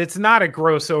 but it's not a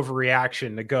gross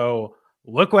overreaction to go,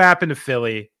 look what happened to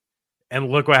Philly and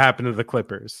look what happened to the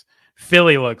Clippers.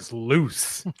 Philly looks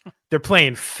loose. They're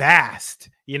playing fast,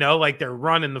 they're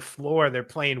running the floor. They're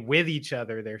playing with each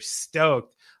other. They're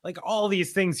stoked. Like all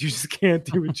these things you just can't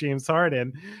do with James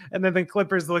Harden. And then the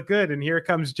Clippers look good. And here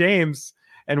comes James.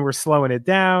 And we're slowing it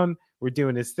down. We're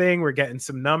doing his thing. We're getting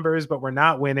some numbers, but we're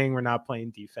not winning. We're not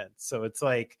playing defense. So it's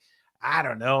like, I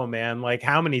don't know, man. Like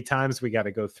how many times we got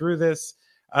to go through this?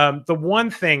 The one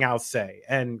thing I'll say,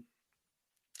 and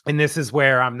this is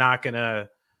where I'm not going to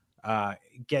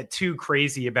get too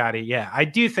crazy about it yet. I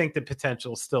do think the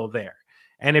potential is still there.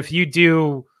 And if you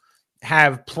do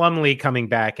have Plumlee coming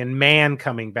back and Mann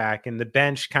coming back and the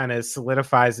bench kind of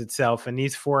solidifies itself and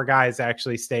these four guys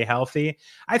actually stay healthy,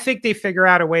 I think they figure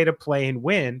out a way to play and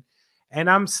win. And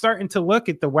I'm starting to look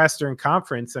at the Western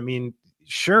Conference. I mean,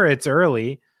 sure, it's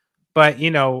early, but,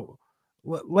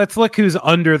 let's look who's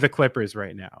under the Clippers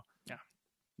right now. Yeah.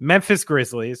 Memphis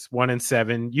Grizzlies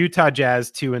 1-7, Utah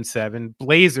Jazz 2-7,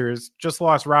 Blazers just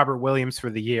lost Robert Williams for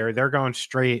the year. They're going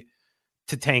straight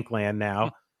to Tankland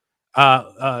now.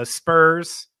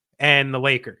 Spurs and the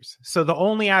Lakers. So the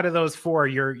only out of those four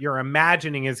you're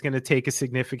imagining is going to take a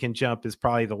significant jump is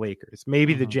probably the Lakers,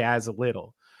 maybe the Jazz a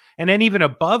little. And then even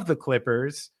above the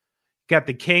Clippers, got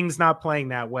the Kings not playing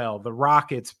that well. The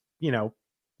Rockets,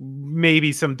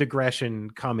 maybe some digression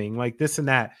coming like this and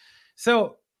that.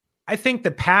 So I think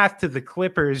the path to the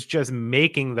Clippers just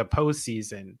making the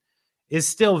postseason is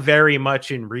still very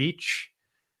much in reach.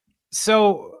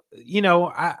 So,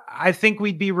 I think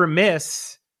we'd be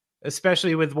remiss,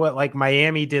 especially with what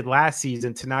Miami did last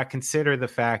season, to not consider the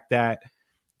fact that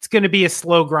it's going to be a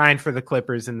slow grind for the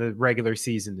Clippers in the regular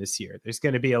season this year. There's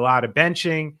going to be a lot of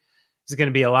benching. There's going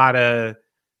to be a lot of,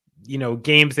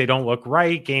 games they don't look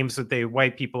right, games that they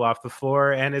wipe people off the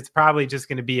floor. And it's probably just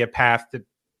going to be a path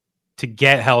to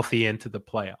get healthy into the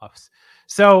playoffs.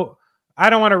 So I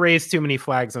don't want to raise too many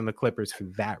flags on the Clippers for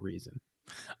that reason.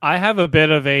 I have a bit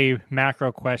of a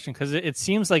macro question because it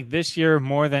seems like this year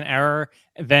more than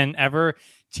ever,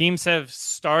 teams have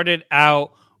started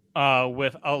out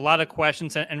with a lot of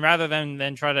questions, and rather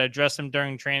than try to address them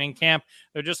during training camp,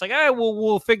 they're just like,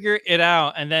 we'll figure it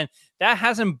out. And then that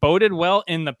hasn't boded well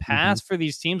in the past for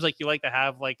these teams. Like you like to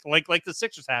have like the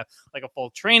Sixers have like a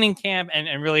full training camp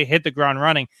and really hit the ground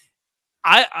running.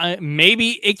 I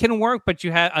maybe it can work, but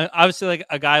you have obviously like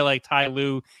a guy like Ty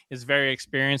Lue is very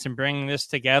experienced in bringing this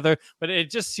together, but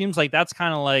it just seems like that's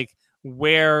kind of like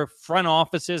where front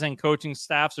offices and coaching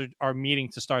staffs are meeting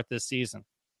to start this season.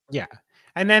 Yeah.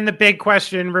 And then the big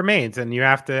question remains, and you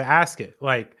have to ask it.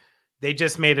 Like, they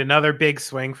just made another big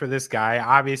swing for this guy.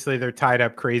 Obviously, they're tied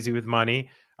up crazy with money.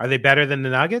 Are they better than the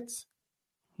Nuggets?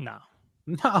 No.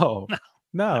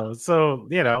 So,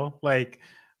 like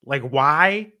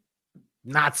why?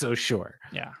 Not so sure.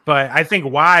 Yeah. But I think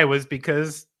why was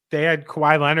because they had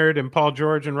Kawhi Leonard and Paul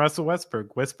George and Russell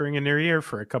Westbrook whispering in their ear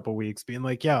for a couple weeks, being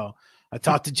like, yo, I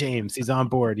talked to James. He's on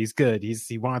board. He's good.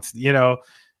 He wants,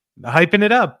 hyping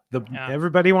it up.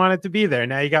 Everybody wanted to be there.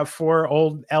 Now you got four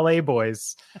old LA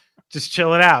boys just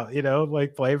chilling out,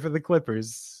 playing for the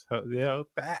Clippers. So,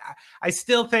 I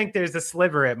still think there's a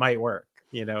sliver it might work.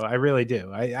 I really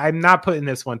do. I'm not putting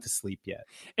this one to sleep yet.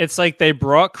 It's like they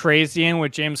brought crazy in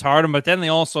with James Harden, but then they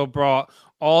also brought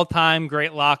all-time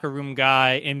great locker room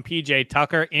guy in PJ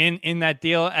Tucker in that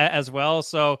deal as well.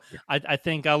 So I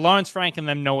think Lawrence Frank and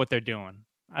them know what they're doing.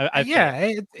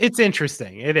 It's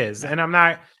interesting. It is. And I'm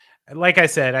not, like I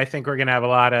said, I think we're going to have a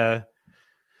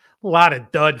lot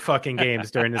of dud fucking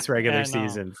games during this regular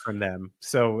season from them.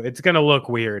 So it's going to look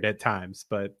weird at times,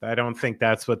 but I don't think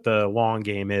that's what the long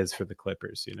game is for the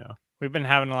Clippers, We've been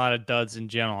having a lot of duds in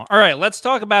general. All right, let's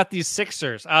talk about these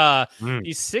Sixers.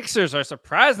 These Sixers are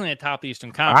surprisingly atop the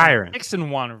Eastern Conference.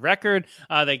 6-1 record.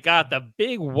 They got the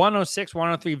big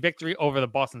 106-103 victory over the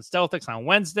Boston Celtics on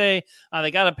Wednesday. They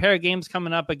got a pair of games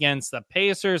coming up against the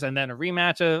Pacers and then a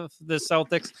rematch of the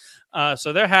Celtics.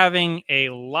 So they're having a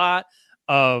lot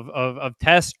of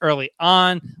tests early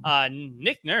on.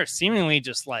 Nick Nurse seemingly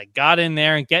just like got in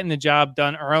there and getting the job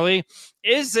done early.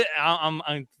 Is it?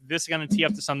 This is going to tee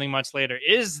up to something much later.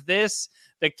 Is this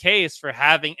the case for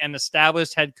having an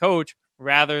established head coach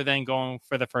rather than going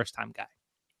for the first time guy?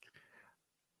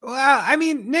 Well, I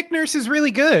mean, Nick Nurse is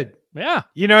really good. Yeah.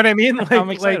 You know what I mean? Like, I'm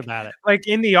excited about it. Like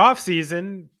in the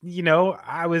offseason,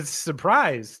 I was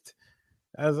surprised.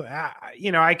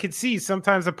 I could see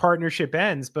sometimes a partnership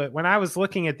ends, but when I was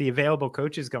looking at the available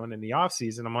coaches going in the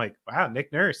offseason, I'm like, wow,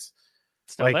 Nick Nurse.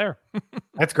 Still there.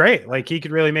 That's great. Like he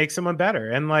could really make someone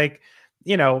better. And like,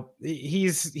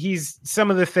 he's some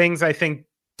of the things I think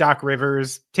Doc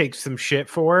Rivers takes some shit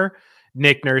for.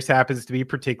 Nick Nurse happens to be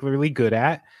particularly good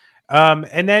at.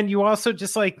 And then you also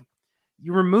just like,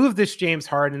 you remove this James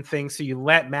Harden thing. So you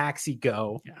let Maxey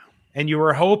go and you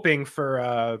were hoping for,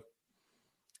 a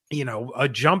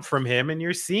jump from him, and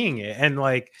you're seeing it. And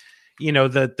like,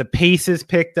 the pace is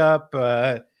picked up.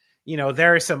 There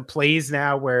are some plays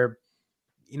now where,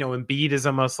 Embiid is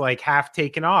almost like half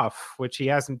taken off, which he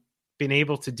hasn't been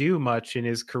able to do much in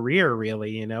his career,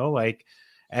 really,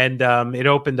 and it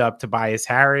opened up Tobias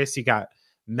Harris. You got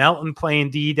Melton playing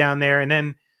D down there. And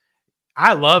then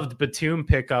I loved Batum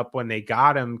pickup when they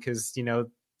got him because, you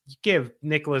give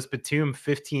Nicholas Batum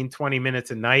 15, 20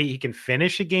 minutes a night. He can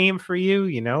finish a game for you,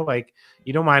 you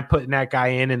don't mind putting that guy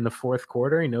in the fourth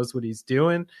quarter. He knows what he's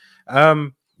doing.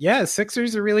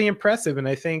 Sixers are really impressive. And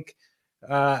I think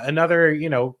another,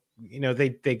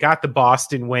 they got the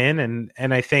Boston win.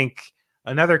 And I think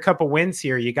another couple wins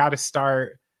here, you got to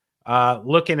start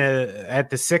looking at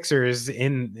the Sixers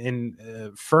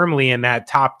in firmly in that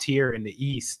top tier in the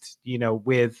East,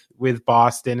 with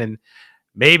Boston and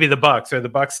maybe the Bucks. Are the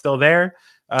Bucks still there?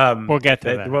 We'll get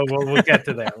to that. We'll get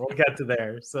to there. We'll get to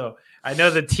there. So I know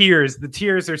the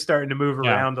tiers are starting to move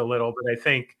around a little, but I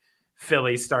think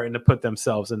Philly's starting to put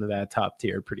themselves into that top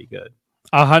tier pretty good.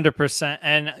 100%.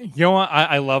 And you know what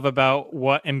I love about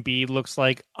what Embiid looks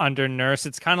like under Nurse?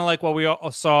 It's kind of like what we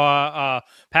all saw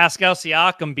Pascal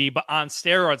Siakam be, but on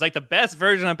steroids. Like the best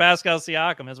version of Pascal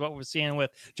Siakam is what we're seeing with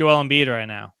Joel Embiid right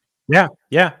now.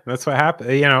 Yeah, that's what happened.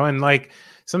 And like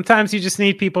sometimes you just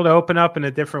need people to open up in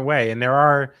a different way. And there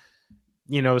are,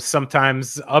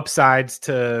 sometimes upsides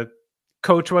to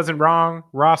coach wasn't wrong,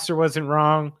 roster wasn't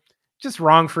wrong, just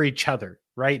wrong for each other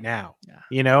right now,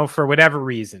 for whatever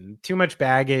reason, too much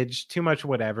baggage, too much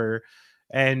whatever,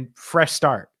 and fresh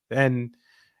start. And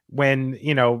when,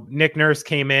 Nick Nurse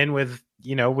came in with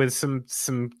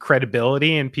some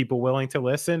credibility and people willing to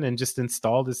listen and just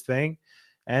installed his thing.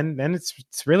 And then it's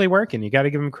really working. You got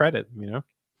to give him credit,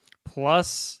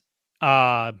 Plus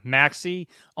Maxey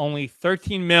only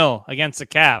 $13 million against the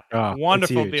cap.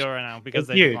 Wonderful deal right now because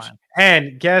they declined.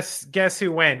 And guess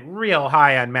who went real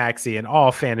high on Maxey in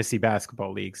all fantasy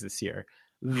basketball leagues this year?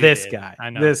 This guy. I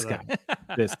know this guy.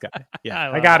 This guy.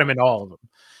 Yeah, I got him in all of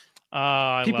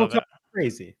them. People call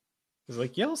crazy. It's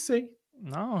like, you'll see.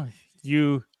 No,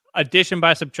 addition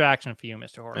by subtraction for you,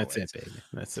 Mr. Horowitz. That's it, baby.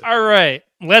 That's it. All right,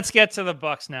 let's get to the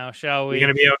Bucks now, shall we? You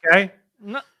gonna be okay?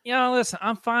 No, listen,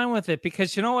 I'm fine with it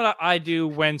because you know what I do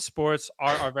when sports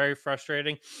are very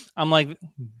frustrating? I'm like,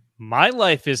 my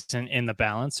life isn't in the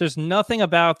balance. There's nothing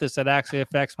about this that actually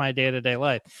affects my day-to-day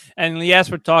life. And yes,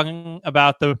 we're talking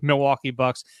about the Milwaukee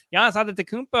Bucks. Giannis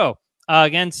Antetokounmpo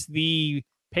against the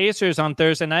Pacers on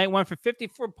Thursday night went for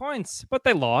 54 points, but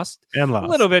they lost. A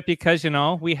little bit because,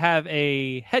 we have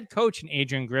a head coach in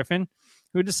Adrian Griffin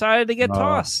who decided to get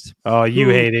tossed. Oh, you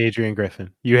hate Adrian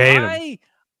Griffin. You hate him.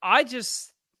 I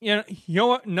just, you know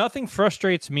what? Nothing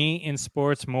frustrates me in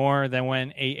sports more than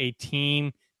when a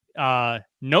team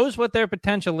knows what their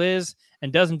potential is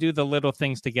and doesn't do the little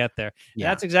things to get there. Yeah.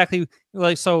 That's exactly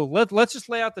like, so let's just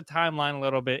lay out the timeline a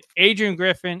little bit. Adrian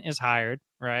Griffin is hired,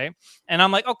 right? And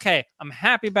I'm like, okay, I'm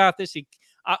happy about this.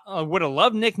 I would have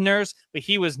loved Nick Nurse, but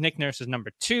he was Nick Nurse's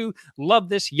number 2. Love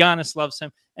this. Giannis loves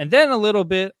him. And then a little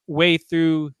bit way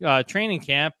through training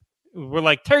camp, we're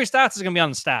like, Terry Stotts is going to be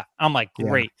on the staff. I'm like,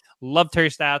 great. Love Terry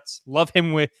Stotts. Love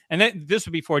him and then this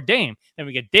would be for Dame. Then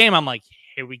we get Dame. I'm like,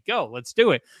 here we go. Let's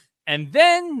do it. And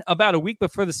then about a week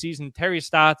before the season, Terry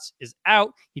Stotts is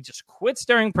out. He just quits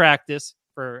during practice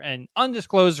for an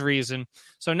undisclosed reason.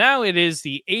 So now it is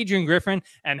the Adrian Griffin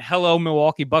and hello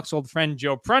Milwaukee Bucks old friend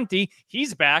Joe Prunty.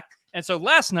 He's back. And so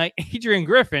last night, Adrian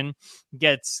Griffin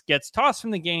gets tossed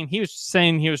from the game. He was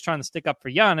saying he was trying to stick up for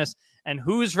Giannis. And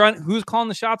who's calling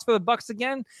the shots for the Bucks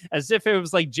again? As if it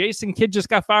was like Jason Kidd just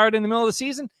got fired in the middle of the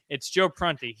season. It's Joe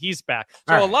Prunty. He's back.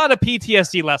 So a lot of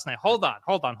PTSD last night. Hold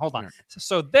on.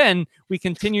 So then we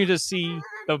continue to see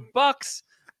the Bucks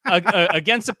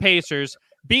against the Pacers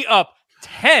be up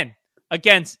 10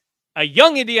 against a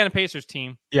young Indiana Pacers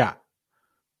team. Yeah.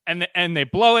 And they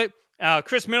blow it.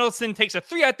 Chris Middleton takes a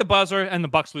 3 at the buzzer, and the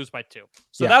Bucks lose by 2.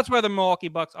 So that's where the Milwaukee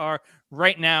Bucks are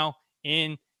right now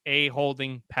in a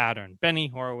holding pattern. Benny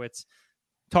Horowitz,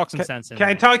 talk some sense. Can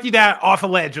I talk you that off a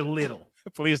ledge a little?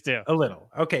 Please do. A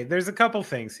little. Okay, there's a couple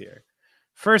things here.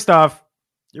 First off,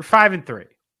 you're 5-3.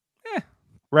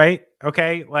 Right?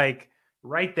 Okay, like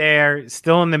right there,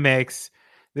 still in the mix.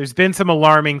 There's been some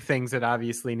alarming things that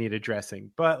obviously need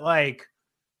addressing, but like,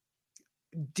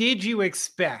 did you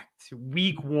expect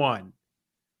week 1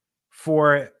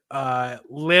 for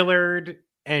Lillard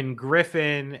and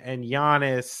Griffin and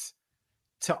Giannis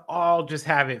to all just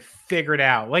have it figured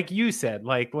out? Like you said,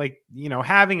 like,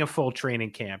 having a full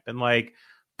training camp and like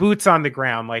boots on the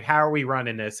ground. Like, how are we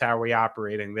running this? How are we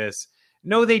operating this?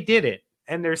 No, they didn't.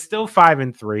 And they're still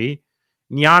 5-3.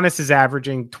 Giannis is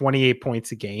averaging 28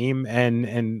 points a game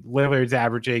and Lillard's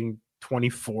averaging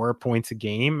 24 points a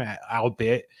game,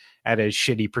 albeit at a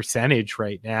shitty percentage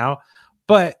right now.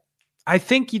 But I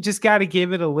think you just got to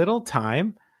give it a little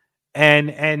time.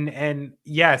 And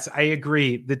yes, I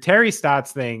agree. The Terry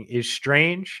Stotts thing is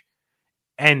strange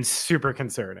and super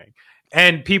concerning.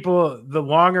 And people, the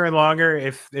longer and longer,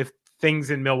 if things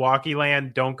in Milwaukee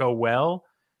land don't go well,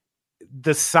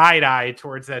 the side eye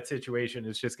towards that situation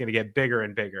is just going to get bigger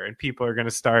and bigger. And people are going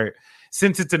to start,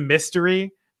 since it's a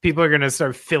mystery, people are going to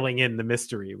start filling in the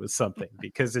mystery with something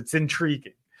because it's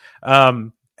intriguing.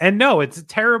 And no, it's a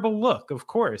terrible look, of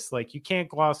course. Like, you can't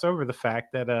gloss over the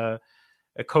fact that a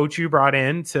coach you brought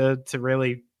in to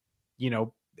really,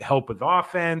 help with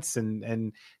offense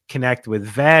and connect with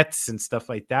vets and stuff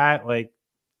like that, like,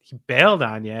 he bailed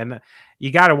on you. And you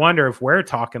got to wonder, if we're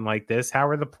talking like this, how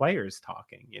are the players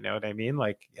talking? You know what I mean?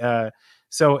 Like,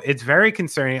 so it's very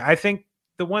concerning. I think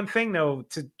the one thing, though,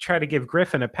 to try to give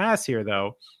Griffin a pass here,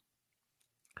 though,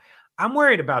 I'm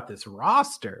worried about this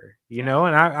roster, and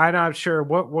I'm not sure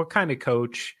what kind of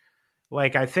coach.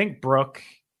 Like, I think Brooke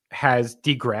has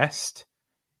degressed.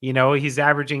 He's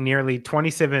averaging nearly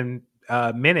 27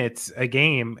 minutes a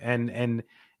game and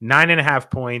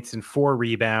 9.5 points and 4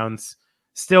 rebounds,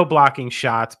 still blocking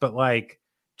shots, but like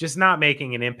just not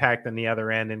making an impact on the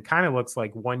other end, and kind of looks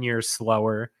like 1 year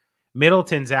slower.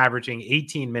 Middleton's averaging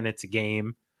 18 minutes a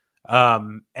game.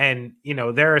 And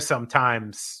there are some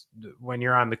times when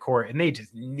you're on the court and they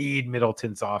just need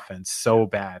Middleton's offense so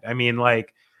bad. I mean,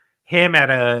 like, him at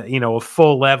a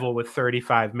full level with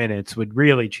 35 minutes would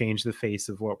really change the face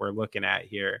of what we're looking at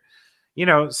here.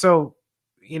 So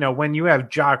when you have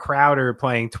Ja Crowder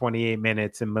playing 28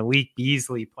 minutes and Malik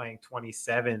Beasley playing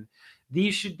 27,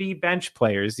 these should be bench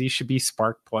players. These should be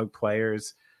spark plug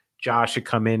players. Ja should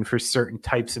come in for certain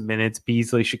types of minutes.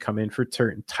 Beasley should come in for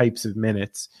certain types of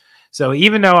minutes. So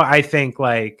even though I think,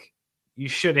 like, you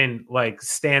shouldn't, like,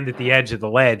 stand at the edge of the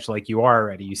ledge like you are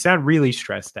already, you sound really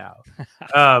stressed out.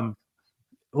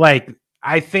 Like,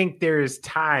 I think there's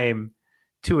time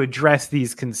to address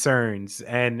these concerns,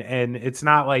 and it's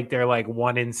not like they're like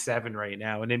 1-7 right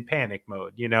now and in panic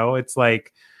mode. It's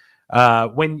like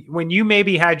when you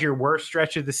maybe had your worst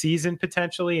stretch of the season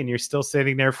potentially, and you're still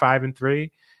sitting there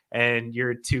 5-3, and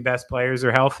your 2 best players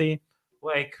are healthy,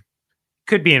 like,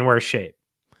 could be in worse shape.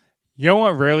 You know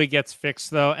what really gets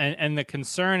fixed, though, and the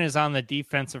concern is on the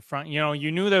defensive front.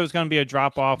 You knew there was going to be a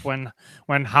drop off when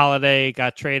Holiday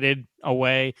got traded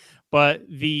away, but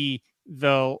the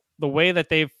way that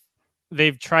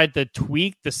they've tried to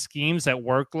tweak the schemes that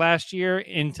worked last year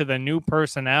into the new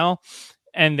personnel,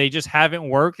 and they just haven't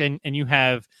worked. And you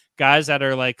have guys that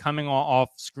are like coming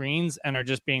off screens and are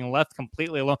just being left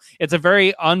completely alone. It's a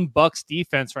very un-Bucks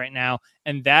defense right now.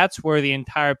 And that's where the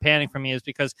entire panic for me is,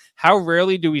 because how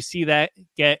rarely do we see that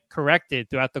get corrected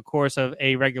throughout the course of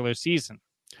a regular season?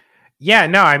 Yeah,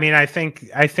 no, I mean, I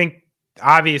think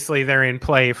obviously they're in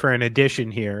play for an addition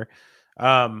here.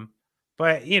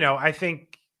 But, I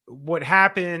think what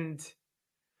happened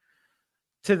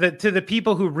to the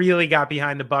people who really got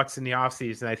behind the Bucks in the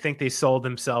offseason, I think they sold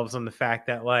themselves on the fact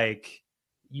that like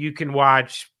you can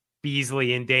watch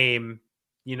Beasley and Dame,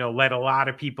 let a lot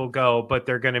of people go, but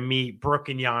they're going to meet Brook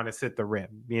and Giannis at the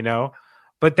rim,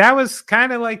 But that was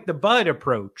kind of like the Bud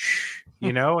approach,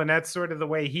 and that's sort of the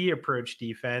way he approached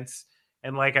defense.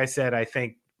 And like I said, I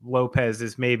think Lopez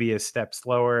is maybe a step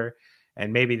slower,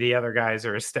 and maybe the other guys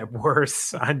are a step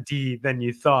worse on D than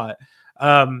you thought.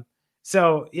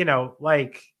 So,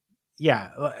 yeah.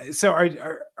 So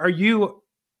are you,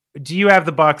 do you have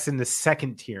the Bucks in the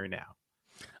second tier now?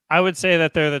 I would say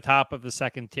that they're the top of the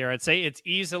second tier. I'd say it's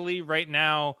easily right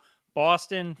now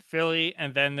Boston, Philly,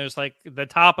 and then there's like the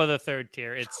top of the third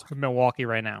tier. It's Milwaukee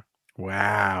right now.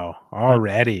 Wow.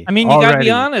 Already. I mean, you got to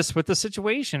be honest with the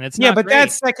situation. It's not but great.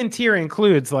 That second tier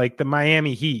includes like the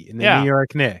Miami Heat and the New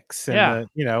York Knicks. And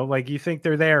like you think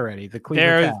they're there already. The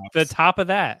Cleveland Cavs. The top of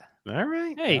that. All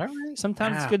right. Hey, all right.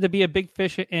 Sometimes it's good to be a big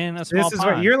fish in a small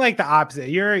pond. What you're like the opposite.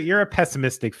 You're a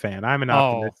pessimistic fan. I'm an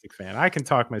optimistic fan. I can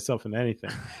talk myself into anything.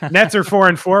 Nets are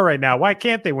 4-4 right now. Why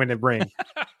can't they win a ring?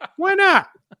 Why not?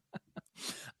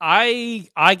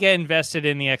 I get invested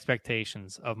in the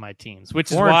expectations of my teams,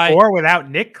 which 4-4 without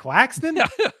Nick Claxton.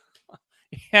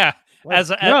 Yeah,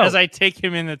 as I take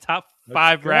him in the top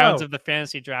 5 rounds of the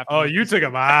fantasy draft. Oh, you took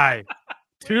him high.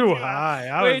 Too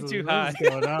high. Way too high.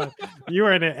 Going on? You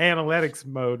were in an analytics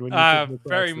mode when you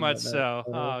very much so.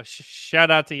 Oh, shout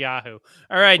out to Yahoo.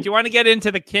 All right, do you want to get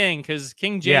into the King? Because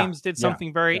King James did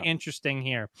something very interesting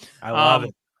here. I love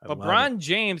it. LeBron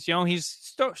James,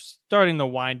 he's starting to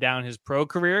wind down his pro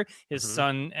career. His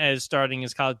son is starting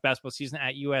his college basketball season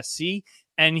at USC,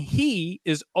 and he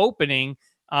is opening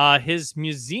his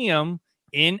museum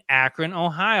in Akron,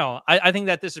 Ohio. I think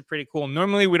that this is pretty cool.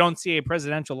 Normally, we don't see a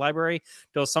presidential library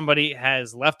till somebody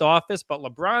has left office, but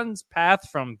LeBron's path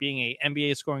from being a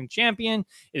NBA scoring champion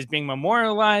is being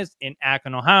memorialized in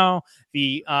Akron, Ohio.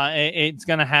 It's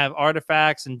going to have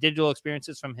artifacts and digital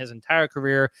experiences from his entire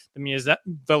career. The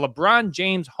LeBron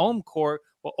James home court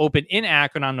will open in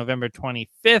Akron on November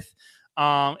 25th.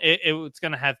 It's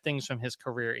going to have things from his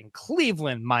career in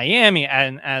Cleveland, Miami,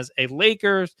 and as a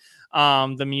Lakers.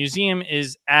 The museum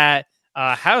is at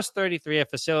House 33, a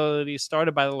facility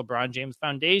started by the LeBron James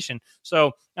Foundation.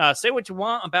 So say what you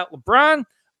want about LeBron,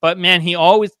 but man, he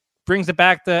always brings it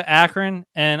back to Akron.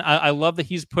 And I love that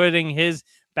he's putting his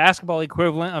basketball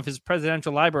equivalent of his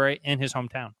presidential library in his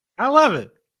hometown. I love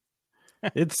it.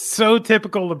 It's so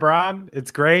typical LeBron.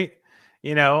 It's great.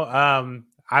 I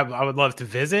would love to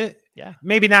visit. Yeah.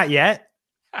 Maybe not yet.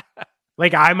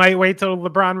 Like I might wait till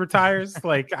LeBron retires.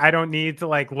 Like I don't need to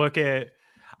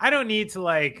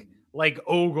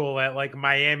ogle at like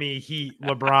Miami Heat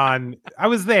LeBron. I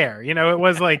was there, it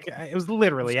was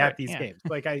literally at these games.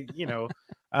 Like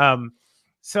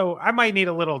so I might need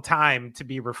a little time to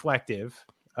be reflective.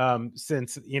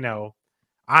 Since,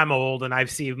 I'm old and I've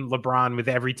seen LeBron with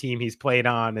every team he's played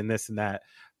on and this and that.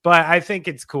 But I think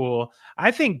it's cool.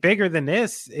 I think bigger than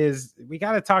this is we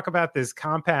got to talk about this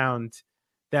compound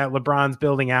that LeBron's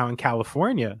building out in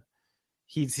California.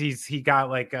 He got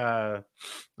like I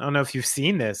don't know if you've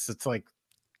seen this. It's like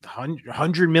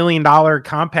 $100 million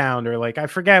compound, or like I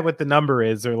forget what the number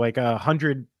is, or like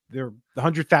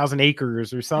 100,000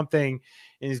 acres or something.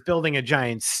 And he's building a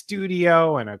giant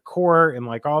studio and a court and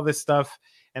like all this stuff.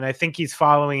 And I think he's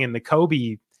following in the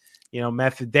Kobe,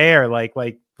 method there. Like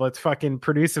let's fucking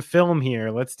produce a film here.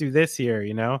 Let's do this here.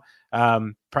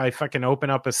 Probably fucking open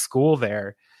up a school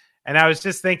there. And I was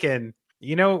just thinking,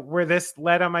 where this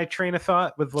led on my train of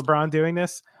thought with LeBron doing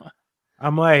this?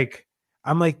 I'm like,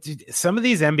 dude, some of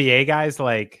these NBA guys,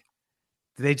 like,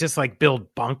 they just like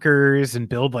build bunkers and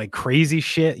build like crazy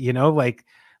shit, like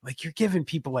you're giving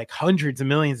people like hundreds of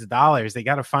millions of dollars. They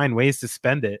got to find ways to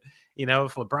spend it.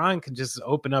 If LeBron can just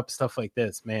open up stuff like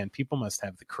this, man, people must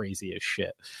have the craziest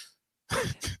shit.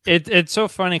 It's so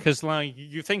funny because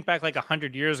you think back like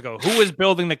 100 years ago, who was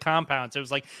building the compounds? It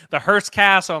was like the Hearst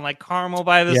Castle and like Carmel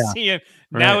by the sea. And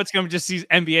now it's going to just these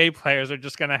NBA players are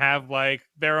just going to have like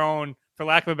their own, for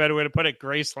lack of a better way to put it,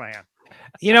 Graceland.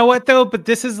 You know what though? But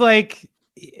this is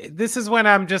when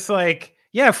I'm just like,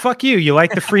 yeah, fuck you. You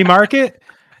like the free market?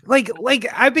 Like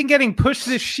I've been getting pushed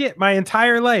this shit my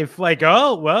entire life. Like,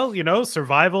 oh, well,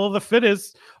 survival of the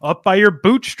fittest, up by your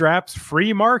bootstraps,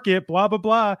 free market, blah, blah,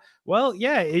 blah. Well,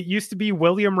 yeah, it used to be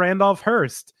William Randolph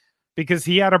Hearst because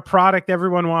he had a product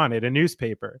everyone wanted, a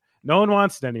newspaper. No one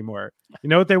wants it anymore. You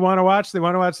know what they want to watch? They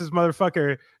want to watch this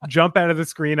motherfucker jump out of the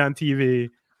screen on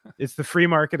TV. It's the free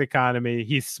market economy.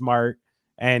 He's smart.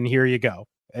 And here you go.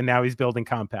 And now he's building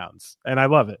compounds. And I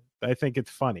love it. I think it's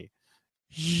funny.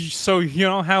 So you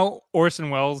know how Orson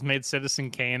Welles made Citizen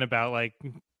Kane about like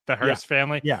the Hearst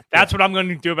family? Yeah. That's what I'm going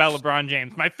to do about LeBron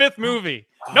James. My 5th movie.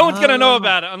 No one's going to know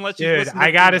about it unless you listen to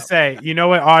I got to say, you know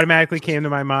what automatically came to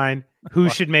my mind? Who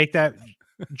should make that?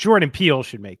 Jordan Peele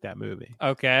should make that movie.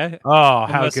 Okay. Oh, I'm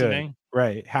how listening. good.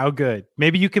 Right. How good.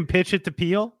 Maybe you can pitch it to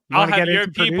Peele. I'll have your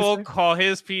people call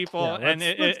his people, and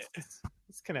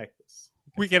let's connect this.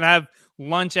 We can have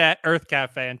lunch at Earth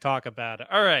Cafe and talk about it.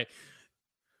 All right.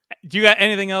 Do you got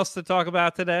anything else to talk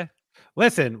about today?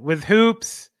 Listen, with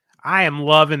hoops, I am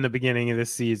loving the beginning of the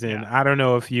season. Yeah. I don't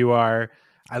know if you are.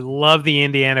 I love the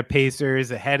Indiana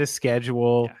Pacers ahead of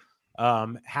schedule. Yeah.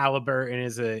 Halliburton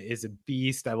is a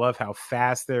beast. I love how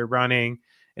fast they're running.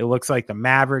 It looks like the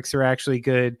Mavericks are actually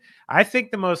good. I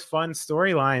think the most fun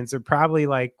storylines are probably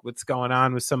like what's going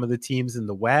on with some of the teams in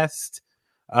the West.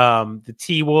 The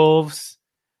T-Wolves,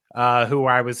 who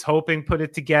I was hoping put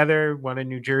it together. One of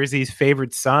New Jersey's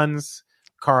favorite sons,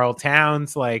 Karl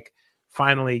Towns, like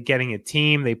finally getting a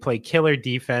team. They play killer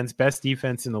defense, best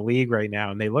defense in the league right now,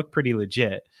 and they look pretty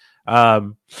legit.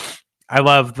 I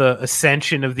love the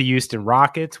ascension of the Houston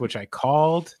Rockets, which I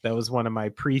called. That was one of my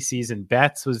preseason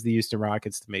bets, was the Houston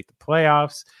Rockets to make the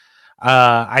playoffs.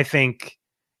 I think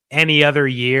any other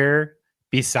year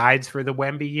besides for the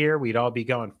Wemby year, we'd all be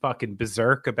going fucking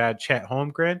berserk about Chet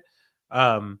Holmgren,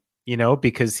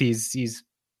 because he's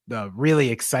a really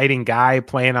exciting guy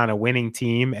playing on a winning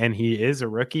team, and he is a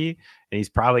rookie, and he's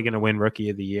probably going to win Rookie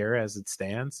of the Year as it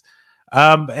stands.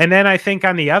 And then I think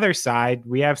on the other side,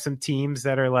 we have some teams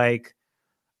that are like,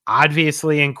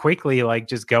 obviously and quickly, like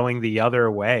just going the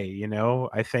other way.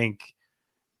 I think,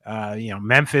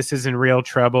 Memphis is in real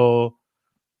trouble.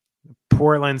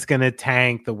 Portland's going to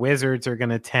tank. The Wizards are going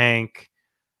to tank.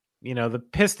 The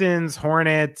Pistons,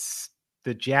 Hornets,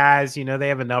 the Jazz, they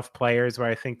have enough players where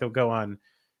I think they'll go on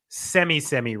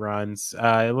semi runs.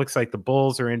 It looks like the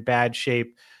Bulls are in bad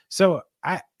shape. So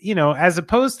as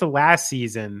opposed to last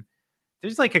season,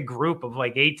 there's like a group of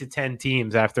like 8 to 10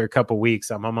 teams after a couple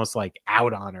weeks I'm almost like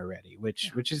out on already,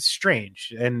 which is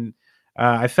strange. And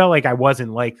I felt like I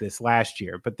wasn't like this last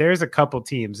year, but there's a couple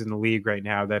teams in the league right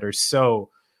now that are so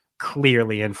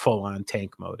clearly in full on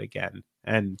tank mode again.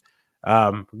 And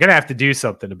I'm going to have to do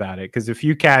something about it, because if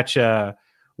you catch a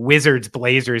Wizards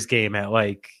Blazers game at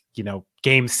like,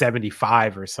 game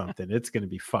 75 or something, it's going to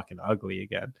be fucking ugly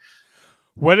again.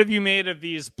 What have you made of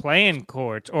these play-in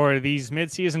courts or these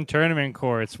midseason tournament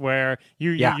courts where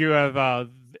you have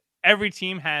every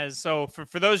team has? So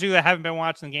for those of you that haven't been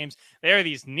watching the games, there are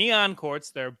these neon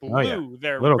courts. They're blue,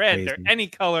 they're red, crazy. They're any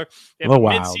color. They have a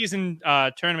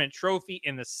midseason tournament trophy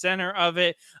in the center of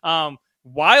it.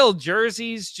 Wild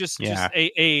jerseys, just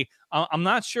I'm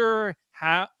not sure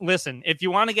how. Listen, if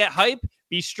you want to get hype,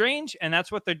 be strange, and that's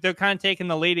what they're kind of taking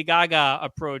the Lady Gaga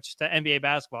approach to NBA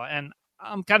basketball, and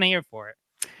I'm kind of here for it.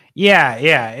 Yeah.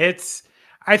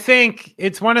 I think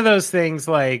it's one of those things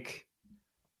like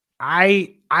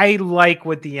I like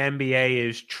what the NBA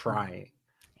is trying.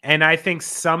 And I think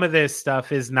some of this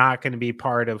stuff is not going to be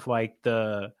part of like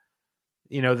the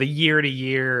year to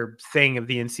year thing of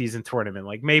the in-season tournament.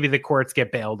 Like maybe the courts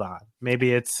get bailed on.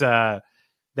 Maybe it's the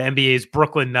NBA's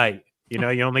Brooklyn night. You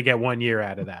only get 1 year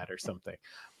out of that or something.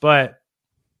 But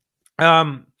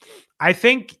I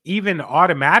think even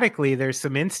automatically there's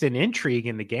some instant intrigue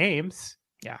in the games.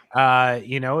 Yeah.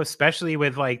 Especially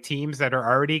with like teams that are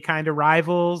already kind of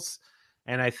rivals.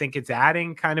 And I think it's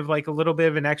adding kind of like a little bit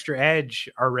of an extra edge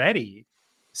already.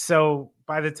 So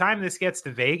by the time this gets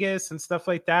to Vegas and stuff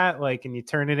like that, like, and you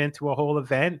turn it into a whole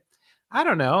event, I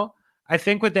don't know. I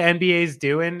think what the NBA is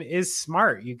doing is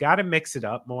smart. You got to mix it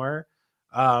up more.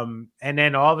 And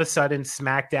then all of a sudden,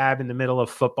 smack dab in the middle of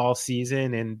football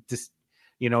season and just,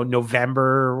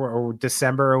 November or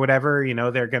December or whatever,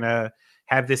 they're going to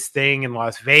have this thing in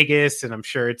Las Vegas, and I'm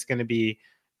sure it's going to be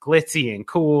glitzy and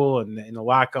cool and a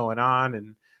lot going on.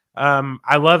 And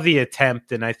I love the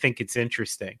attempt, and I think it's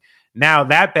interesting. Now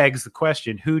that begs the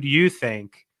question, who do you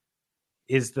think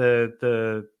is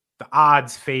the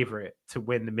odds favorite to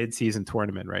win the midseason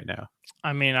tournament right now?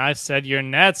 I mean, I said your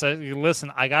Nets.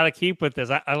 Listen, I got to keep with this.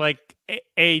 I like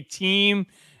a team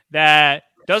that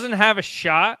doesn't have a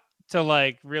shot to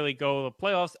like really go to the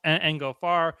playoffs and go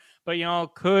far, but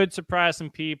could surprise some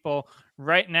people.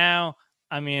 Right now,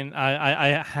 I mean,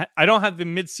 I don't have the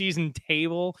midseason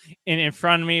table in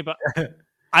front of me, but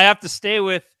I have to stay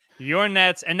with your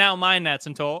Nets and now my Nets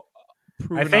until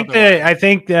proven otherwise. I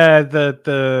think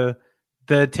the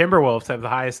Timberwolves have the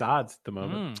highest odds at the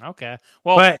moment. Okay.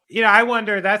 Well, but I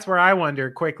wonder, that's where I wonder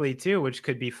quickly too, which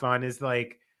could be fun, is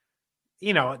like,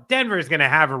 Denver's going to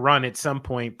have a run at some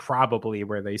point, probably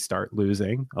where they start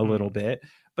losing a little bit.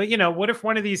 But, what if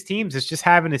one of these teams is just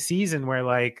having a season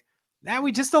where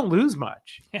we just don't lose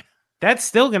much? Yeah. That's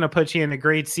still going to put you in a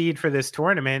great seed for this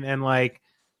tournament. And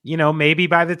maybe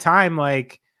by the time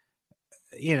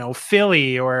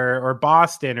Philly or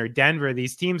Boston or Denver,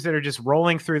 these teams that are just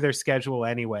rolling through their schedule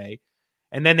anyway,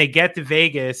 and then they get to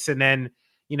Vegas, and then,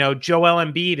 Joel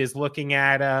Embiid is looking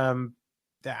at,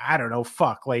 I don't know,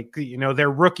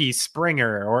 their rookie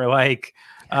Springer, or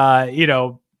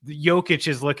Jokic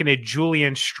is looking at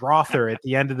Julian Strother at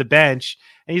the end of the bench.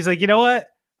 And he's like, you know what?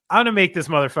 I'm going to make this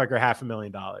motherfucker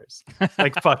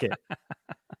 $500,000. Fuck it.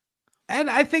 And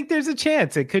I think there's a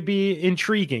chance it could be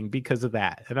intriguing because of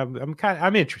that. And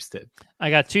I'm interested. I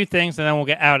got two things, and then we'll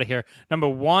get out of here. Number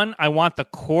one, I want the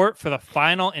court for the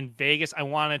final in Vegas. I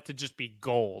want it to just be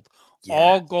gold. Yeah.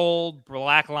 All gold,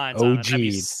 black lines on it. That'd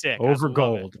be sick. Over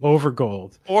gold.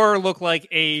 Or look like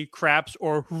a craps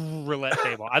or roulette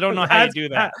table. I don't know how you do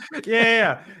that.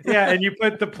 Yeah. And you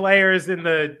put the players in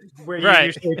where you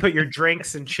usually put your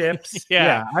drinks and chips.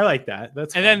 Yeah, I like that.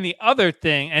 That's fun. Then the other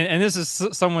thing, and this is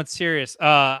somewhat serious.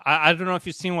 I don't know if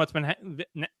you've seen what's been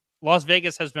Las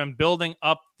Vegas has been building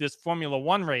up this Formula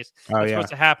One race that's supposed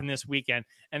to happen this weekend,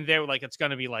 and they were like, it's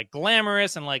going to be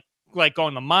glamorous and like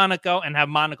going to Monaco and have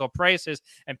Monaco prices,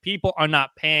 and people are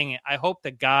not paying it. I hope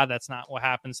to God that's not what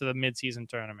happens to the midseason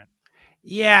tournament.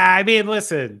 Yeah, I mean,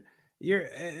 listen,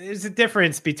 there's a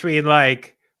difference between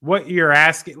what you're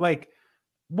asking,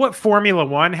 what Formula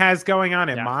One has going on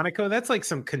in Monaco. That's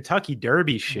some Kentucky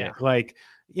Derby shit.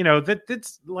 Yeah.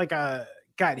 That's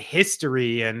got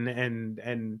history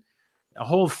and a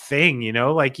whole thing.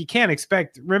 You can't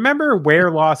expect. Remember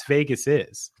where Las Vegas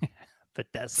is. The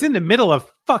desert. It's in the middle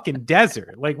of fucking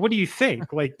desert. What do you think?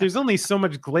 There's only so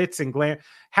much glitz and glamour.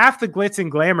 Half the glitz and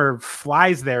glamour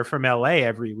flies there from LA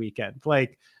every weekend.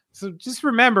 So just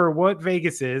remember what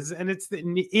Vegas is, and it's the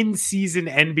in-season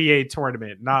NBA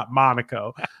tournament, not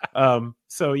Monaco.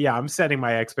 So yeah, I'm setting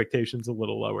my expectations a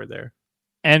little lower there.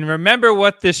 And remember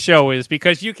what this show is,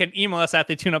 because you can email us at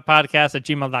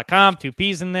thetuneuppodcast@gmail.com, 2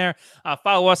 P's in there.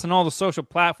 Follow us on all the social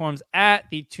platforms at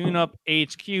the TuneUp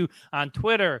HQ on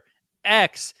Twitter,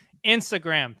 X,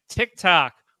 Instagram,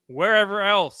 TikTok, wherever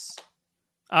else.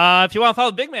 If you want to follow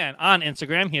the big man on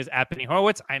Instagram, he is at Benny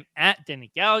Horowitz. I'm at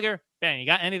Denny Gallagher. Ben, you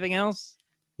got anything else?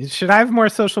 Should I have more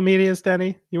social medias,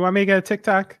 Denny? You want me to get a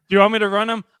TikTok? Do you want me to run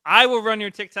them? I will run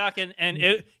your TikTok,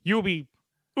 and you'll be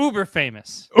uber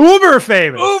famous. Uber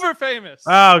famous.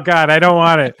 Oh, God, I don't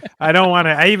want it.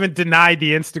 I even denied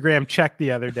the Instagram check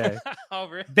the other day. Oh,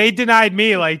 really? They denied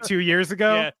me 2 years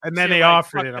ago, and then they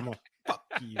offered it. I'm like, fuck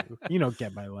you. You don't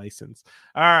get my license.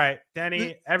 All right,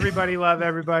 Denny, everybody love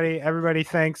everybody. Everybody,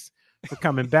 thanks for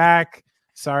coming back.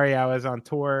 Sorry I was on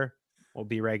tour. We'll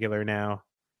be regular now.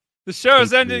 The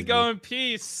show's ended. Go in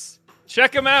peace.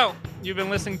 Check them out. You've been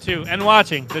listening to and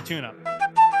watching The Tune Up.